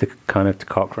comes to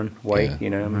Cochrane way,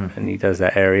 Yeah. and he does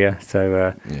that area.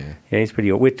 So Yeah. he's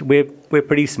pretty. We're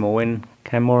pretty small in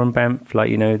Canmore and Banff.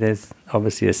 Like there's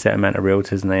obviously a set amount of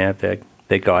realtors, and they have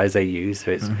their guys they use.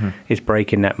 So it's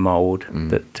breaking that mold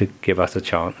to give us a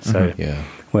chance. So Yeah.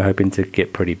 we're hoping to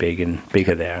get pretty big and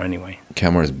bigger there anyway.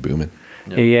 Canmore is booming.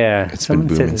 Yeah, It's someone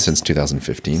been said booming it's- since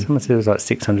 2015. Someone said it was like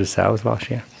 600 sales last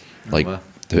year. Like wow.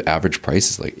 the average price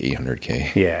is like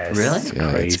 800K. Yeah, it's Really?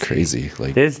 Yeah, it's crazy.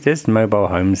 Like There's mobile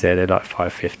homes there. They're like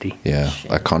 550. yeah,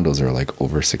 Shit. condos are like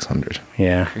over 600.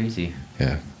 Yeah. Crazy.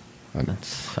 Yeah.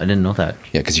 I didn't know that.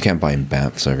 Yeah, because you can't buy in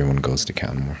Banff, so everyone goes to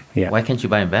Canmore. Yeah. Why can't you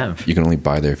buy in Banff? You can only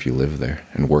buy there if you live there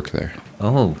and work there.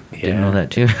 Oh, Yeah. didn't know that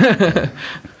too.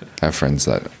 I have friends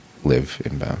that live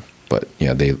in Banff, but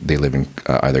yeah, they live in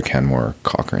either Canmore or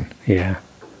Cochrane. Yeah.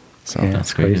 So Yeah,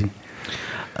 That's crazy.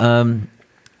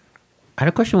 I had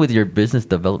a question with your business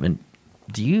development.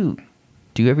 Do you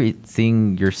do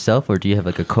everything yourself, or do you have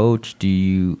like a coach? Do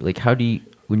you how do you,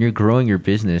 when you're growing your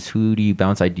business, who do you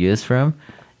bounce ideas from?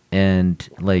 And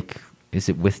is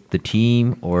it with the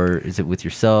team or is it with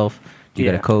yourself? Do you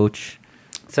got Yeah. a coach?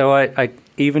 So I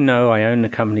even though I own the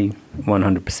company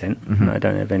 100%, and I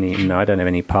don't have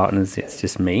any partners. It's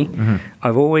just me.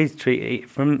 I've always treated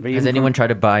Has anyone tried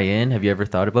to buy in? Have you ever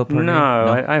thought about partnering?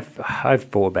 No, I've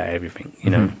thought about everything.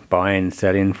 Buying,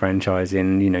 selling,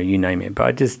 franchising. You name it. But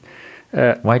I just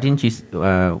Why didn't you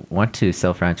want to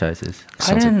sell franchises?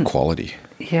 sounds don't- like quality.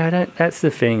 I don't. That's the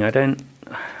thing. I don't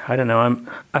know.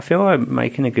 I feel I'm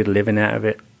making a good living out of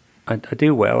it. I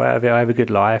do well out of it. I have a good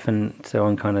life, and so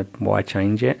I'm kind of why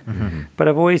change it. But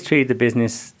I've always treated the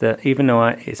business that even though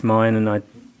it's mine and I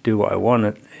do what I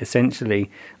want, essentially,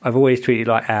 I've always treated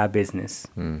it like our business.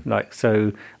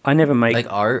 So I never make Like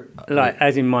art?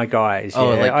 as in my guys.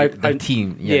 Oh, yeah. like the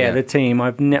team. Yeah. the team.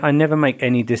 I never make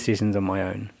any decisions on my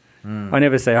own. I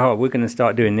never say, "Oh, we're going to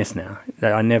start doing this now."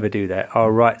 I never do that.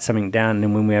 I'll write something down, and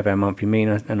then when we have our monthly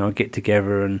meeting, and I'll get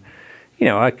together, and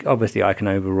obviously I can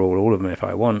overrule all of them if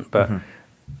I want. But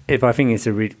if I think it's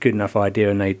a good enough idea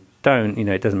and they don't,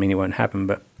 it doesn't mean it won't happen.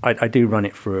 But I do run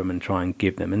it through them and try and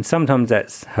give them. And sometimes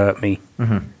that's hurt me,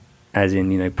 as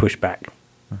in push back,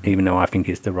 even though I think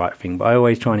it's the right thing. But I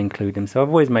always try and include them. So I've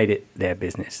always made it their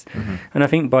business, and I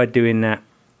think by doing that,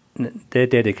 their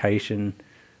dedication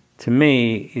to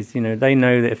me is, they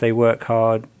know that if they work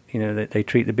hard, that they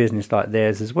treat the business like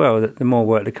theirs as well, that the more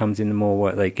work that comes in, the more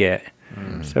work they get.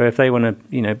 So if they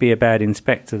want to, be a bad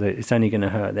inspector, that it's only going to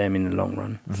hurt them in the long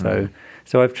run.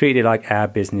 So I've treated it like our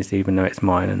business, even though it's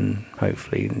mine, and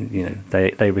hopefully,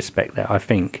 they respect that. I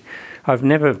think I've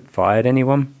never fired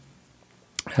anyone.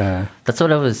 That's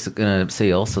what I was gonna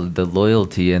say. Also, the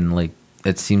loyalty and like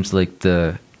it seems like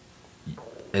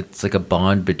it's like a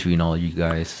bond between all you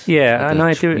guys. Yeah, like and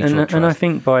I do, mutual and I trust.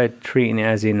 think by treating it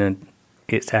as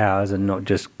it's ours and not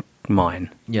just mine.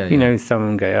 Yeah.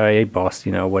 Someone go, oh, hey, boss,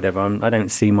 whatever. I don't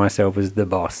see myself as the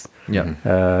boss.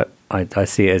 Yeah. I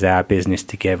see it as our business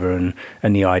together, and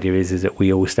the idea is that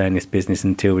we all stay in this business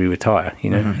until we retire.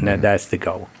 And that's the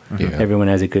goal. Yeah. Everyone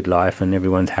has a good life, and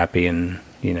everyone's happy, and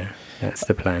that's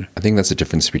the plan. I think that's the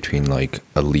difference between like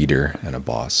a leader and a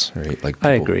boss, right? Like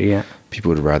I agree. Yeah. People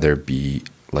would rather be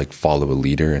like follow a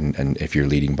leader, and if you're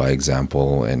leading by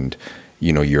example, and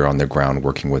you're on the ground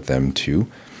working with them too,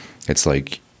 it's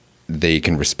like they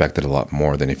can respect it a lot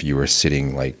more than if you were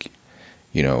sitting like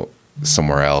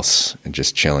somewhere else and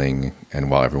just chilling,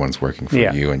 and while everyone's working for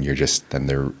you, and you're just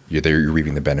you're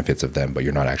reaping the benefits of them, but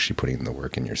you're not actually putting in the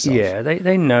work in yourself. Yeah,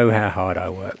 they know how hard I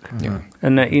work. Yeah.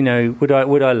 And that,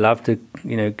 would I love to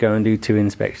go and do 2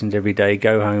 inspections every day,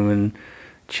 go home and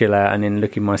chill out, and then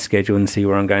look in my schedule and see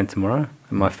where I'm going tomorrow,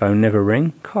 and my phone never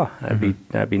ring?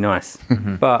 That'd be nice.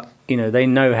 But they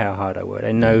know how hard I work.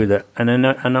 They know that,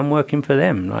 and I'm working for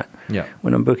them. Like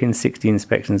when I'm booking 60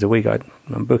 inspections a week,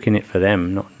 I'm booking it for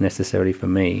them, not necessarily for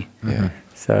me. Yeah.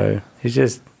 So it's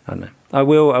just, I don't know. I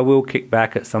will kick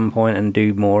back at some point and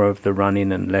do more of the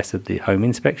running and less of the home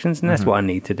inspections, and that's what I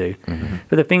need to do.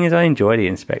 But the thing is, I enjoy the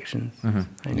inspections. I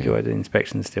enjoy the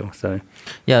inspections still. So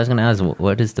Yeah, I was gonna ask,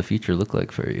 what does the future look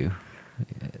like for you?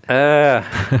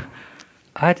 If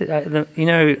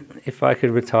I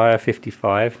could retire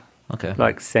 55, Okay.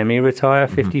 like semi-retire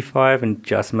 55, and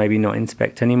just maybe not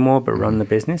inspect anymore, but run the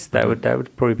business, that would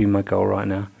probably be my goal right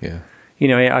now. Yeah.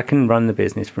 I can run the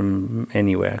business from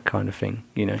anywhere, kind of thing.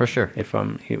 For sure. If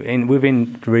I'm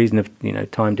within the reason of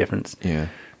time difference. Yeah.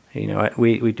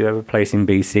 We do have a place in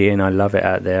BC, and I love it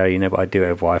out there. But I do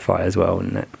have Wi-Fi as well,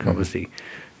 and that obviously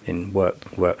in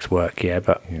works. Yeah,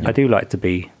 but I do like to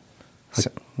be.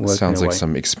 Sounds like away.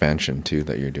 some expansion too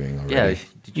that you're doing already.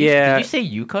 Yeah. Did you say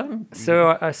Yukon? So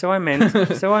I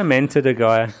mentored a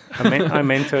guy. I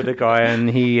mentored a guy, and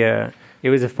he. It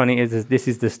was this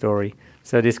is the story.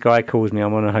 So this guy calls me.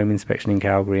 I'm on a home inspection in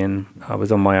Calgary, and I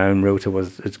was on my own. Realtor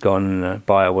it's gone, and the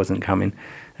buyer wasn't coming,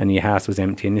 and your house was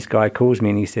empty. And this guy calls me,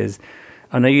 and he says,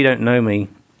 "I know you don't know me.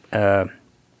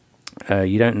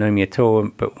 You don't know me at all,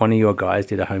 but one of your guys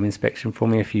did a home inspection for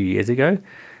me a few years ago.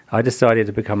 I decided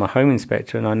to become a home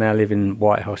inspector, and I now live in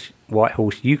Whitehorse,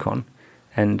 Yukon.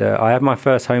 And I have my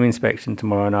first home inspection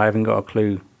tomorrow, and I haven't got a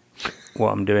clue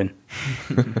what I'm doing."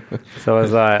 So I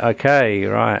was like,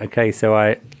 okay. So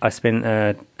I spent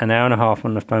an hour and a half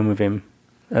on the phone with him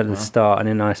at the start, and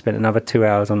then I spent another 2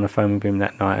 hours on the phone with him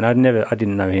that night. And I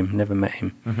didn't know him, never met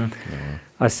him.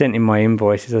 I sent him my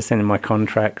invoices, I sent him my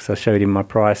contracts, I showed him my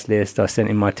price list, I sent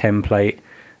him my template.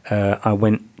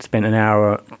 I spent an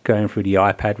hour going through the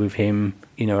iPad with him,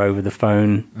 over the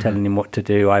phone, telling him what to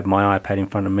do. I had my iPad in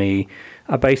front of me.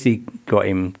 I basically got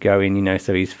him going,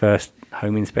 so his first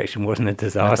home inspection wasn't a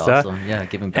disaster. That's awesome. Yeah,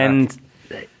 give him back. And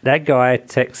that guy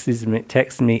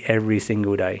texts me every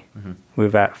single day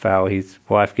without fail. His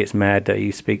wife gets mad that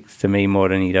he speaks to me more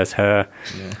than he does her.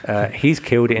 Yeah. He's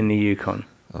killed it in the Yukon.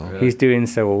 Oh, really? He's doing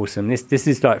so awesome. This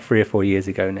is like 3 or 4 years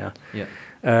ago now.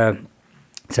 Yeah.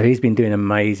 So he's been doing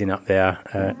amazing up there.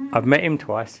 I've met him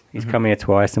twice. He's come here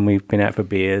twice, and we've been out for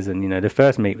beers. And the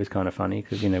first meet was kind of funny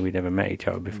because we'd never met each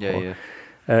other before.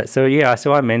 Yeah. So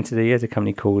I mentored. He has a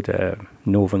company called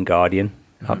Northern Guardian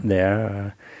up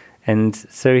there, and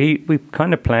so we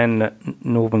kind of planned that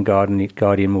Northern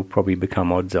Guardian will probably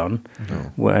become odds on,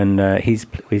 and he's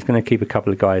going to keep a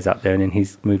couple of guys up there, and then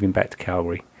he's moving back to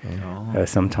Calgary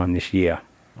sometime this year.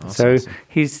 Oh, so awesome.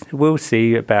 We'll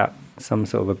see about some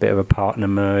sort of a bit of a partner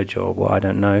merge or what, I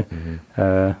don't know.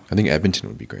 I think Edmonton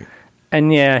would be great.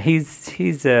 And yeah,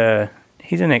 he's an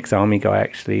ex-army guy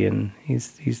actually, and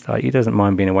he's like, he doesn't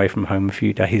mind being away from home a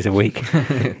few days a week.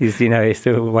 He's it's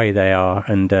the way they are,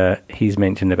 and he's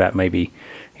mentioned about maybe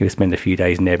he'll spend a few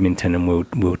days in Edmonton, and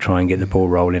we'll try and get the ball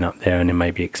rolling up there, and then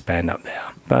maybe expand up there.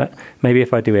 But maybe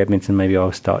if I do Edmonton, maybe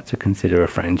I'll start to consider a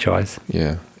franchise.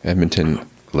 Yeah, Edmonton,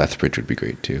 Lethbridge would be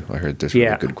great too. I heard there's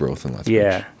really good growth in Lethbridge.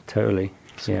 Yeah, totally.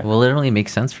 Yeah. Well, it only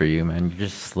makes sense for you, man. You're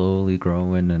just slowly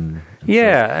growing and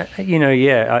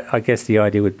I guess the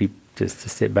idea would be just to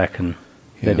sit back and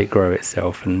let it grow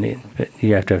itself, but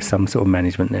you have to have some sort of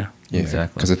management now. Yeah,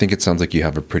 Exactly. because I think it sounds like you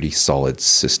have a pretty solid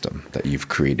system that you've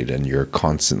created, and you're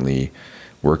constantly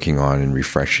working on and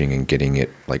refreshing and getting it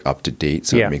like up to date,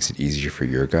 so Yeah. it makes it easier for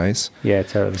your guys. Yeah,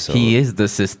 totally. So, He is the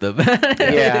system.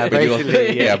 Yeah, but you also-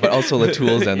 basically, yeah, but also the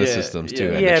tools and the Yeah, systems too,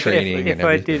 yeah. and yeah, the but training if and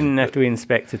I everything. didn't have to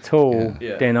inspect at all,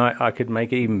 Yeah. then I could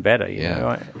make it even better. You Yeah.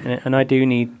 know, and I do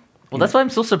need. Well, that's why I'm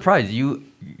so surprised.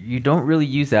 You don't really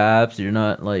use apps. You're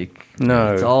not like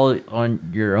No. It's all on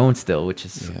your own still, which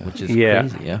is Yeah.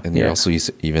 crazy. Yeah. And you're Yeah. also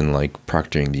even like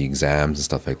proctoring the exams and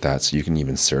stuff like that, so you can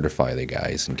even certify the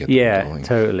guys and get Yeah, them going.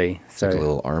 totally. It's So like a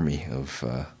little army of.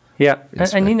 yeah,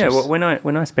 and you know inspectors. what?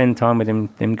 When I spend time with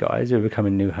them guys who are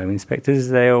becoming new home inspectors,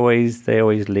 they always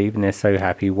leave and they're so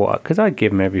happy. Because I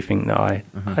give them everything that I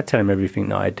tell them everything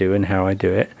that I do and how I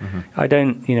do it. I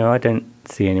don't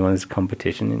see anyone as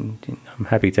competition, and I'm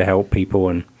happy to help people.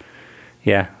 And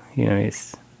yeah,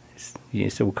 it's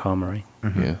all camaraderie.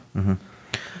 Yeah.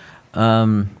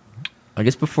 I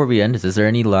guess before we end, is there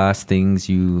any last things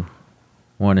you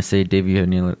want to say, Dave? You have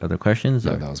any other questions?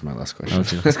 No, or- that was my last That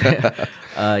question. was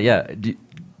your- yeah.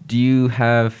 Do you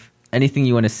have anything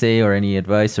you want to say, or any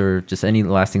advice, or just any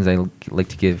last things I'd like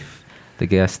to give the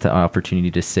guest the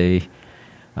opportunity to say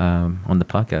on the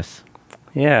podcast?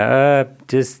 Yeah,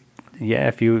 the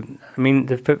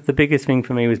biggest thing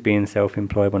for me was being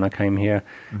self-employed when I came here.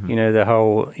 You know, the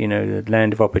whole, the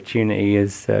land of opportunity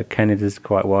is Canada's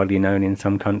quite widely known in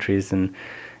some countries, and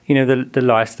the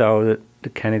lifestyle that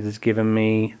Canada's given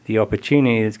me, the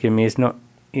opportunity it's given me is not,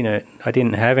 I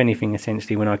didn't have anything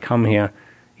essentially when I come here.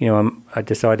 I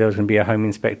decided I was going to be a home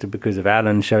inspector because of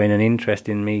Alan showing an interest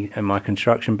in me and my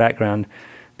construction background.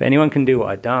 But anyone can do what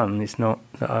I've done. It's not,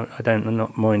 I'm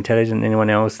not more intelligent than anyone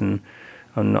else, and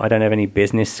I don't have any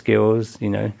business skills,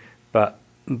 But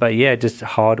yeah, just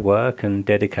hard work and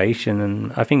dedication,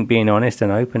 and I think being honest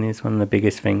and open is one of the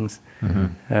biggest things.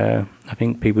 I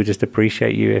think people just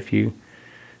appreciate you if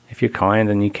you're kind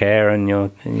and you care, and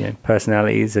your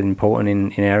personality is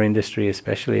important in our industry,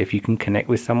 especially if you can connect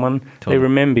with someone. Totally. They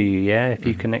remember you. Yeah, if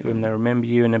you connect with them, they remember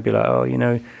you, and they'll be like,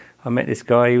 oh, I met this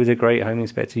guy, he was a great home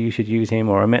inspector, you should use him.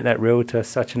 Or I met that realtor,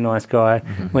 such a nice guy.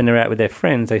 When they're out with their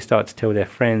friends, they start to tell their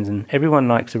friends, and everyone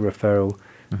likes a referral.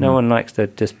 No one likes to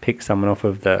just pick someone off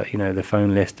of the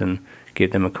phone list and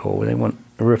give them a call. They want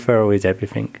a referral is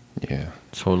everything. Yeah.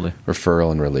 Totally.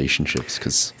 Referral and relationships,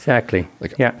 because Exactly.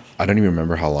 Yeah. I don't even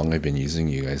remember how long I've been using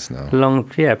you guys now.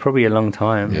 Probably a long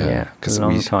time. Yeah, a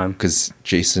long time. Because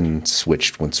Jason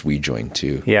switched once we joined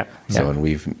too. Yeah. So yeah.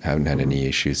 and haven't had any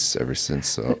issues ever since.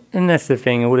 So And that's the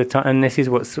thing all the time. And this is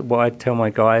what I tell my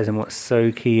guys, and what's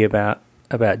so key about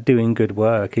doing good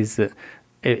work is that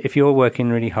if you're working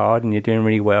really hard and you're doing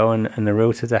really well, and the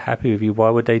realtors are happy with you, why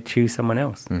would they choose someone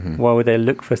else? Why would they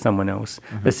look for someone else?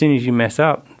 As soon as you mess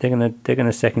up, they're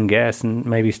gonna second guess and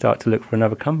maybe start to look for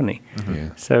another company. yeah.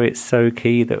 So it's so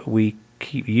key that we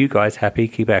keep you guys happy,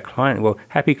 keep our client. Well,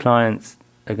 happy clients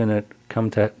are gonna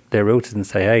come to their realtors and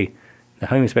say, "Hey, the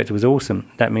home inspector was awesome."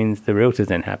 That means the realtor's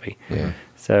then happy. Yeah.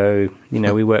 So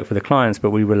we work for the clients, but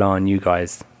we rely on you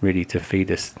guys really to feed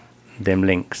us them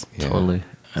links. Yeah. Totally.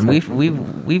 And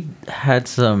we've had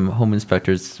some home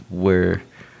inspectors where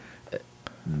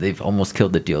they've almost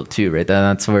killed the deal too, right?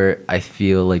 That's where I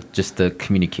feel like just the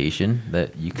communication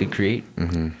that you could create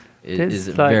is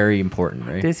It's like- very important,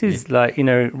 right? This is like,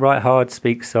 write hard,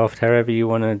 speak soft, however you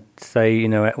want to say,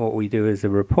 what we do as a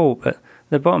report. But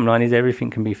the bottom line is everything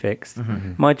can be fixed.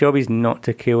 My job is not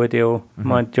to kill a deal.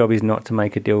 My job is not to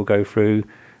make a deal go through.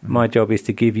 My job is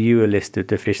to give you a list of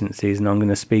deficiencies, and I'm going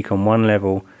to speak on one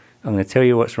level. I'm going to tell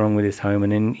you what's wrong with this home,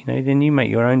 and then then you make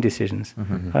your own decisions.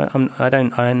 I'm not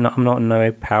on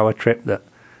no power trip that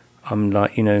I'm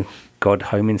like God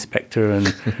home inspector and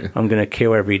I'm going to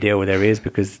kill every deal there is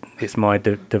because it's my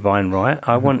divine right.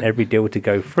 I want every deal to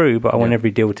go through, but I want every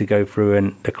deal to go through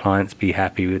and the clients be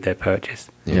happy with their purchase.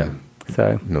 Yeah.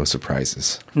 So No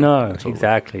surprises. no,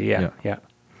 exactly, yeah.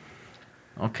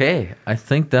 Okay, I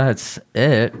think that's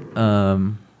it.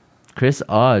 Chris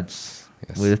Odds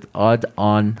Yes. with Odd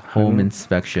on Home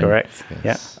Inspection. Correct.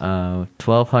 Yes.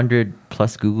 1,200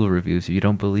 plus Google reviews. If you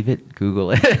don't believe it,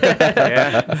 Google it.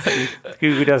 Yeah.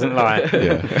 Google doesn't lie.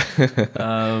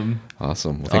 Yeah.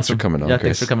 Awesome. Well, thanks for coming on, Yeah,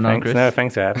 Chris. thanks for coming on, Chris.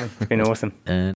 Thanks for having me. It's been awesome. And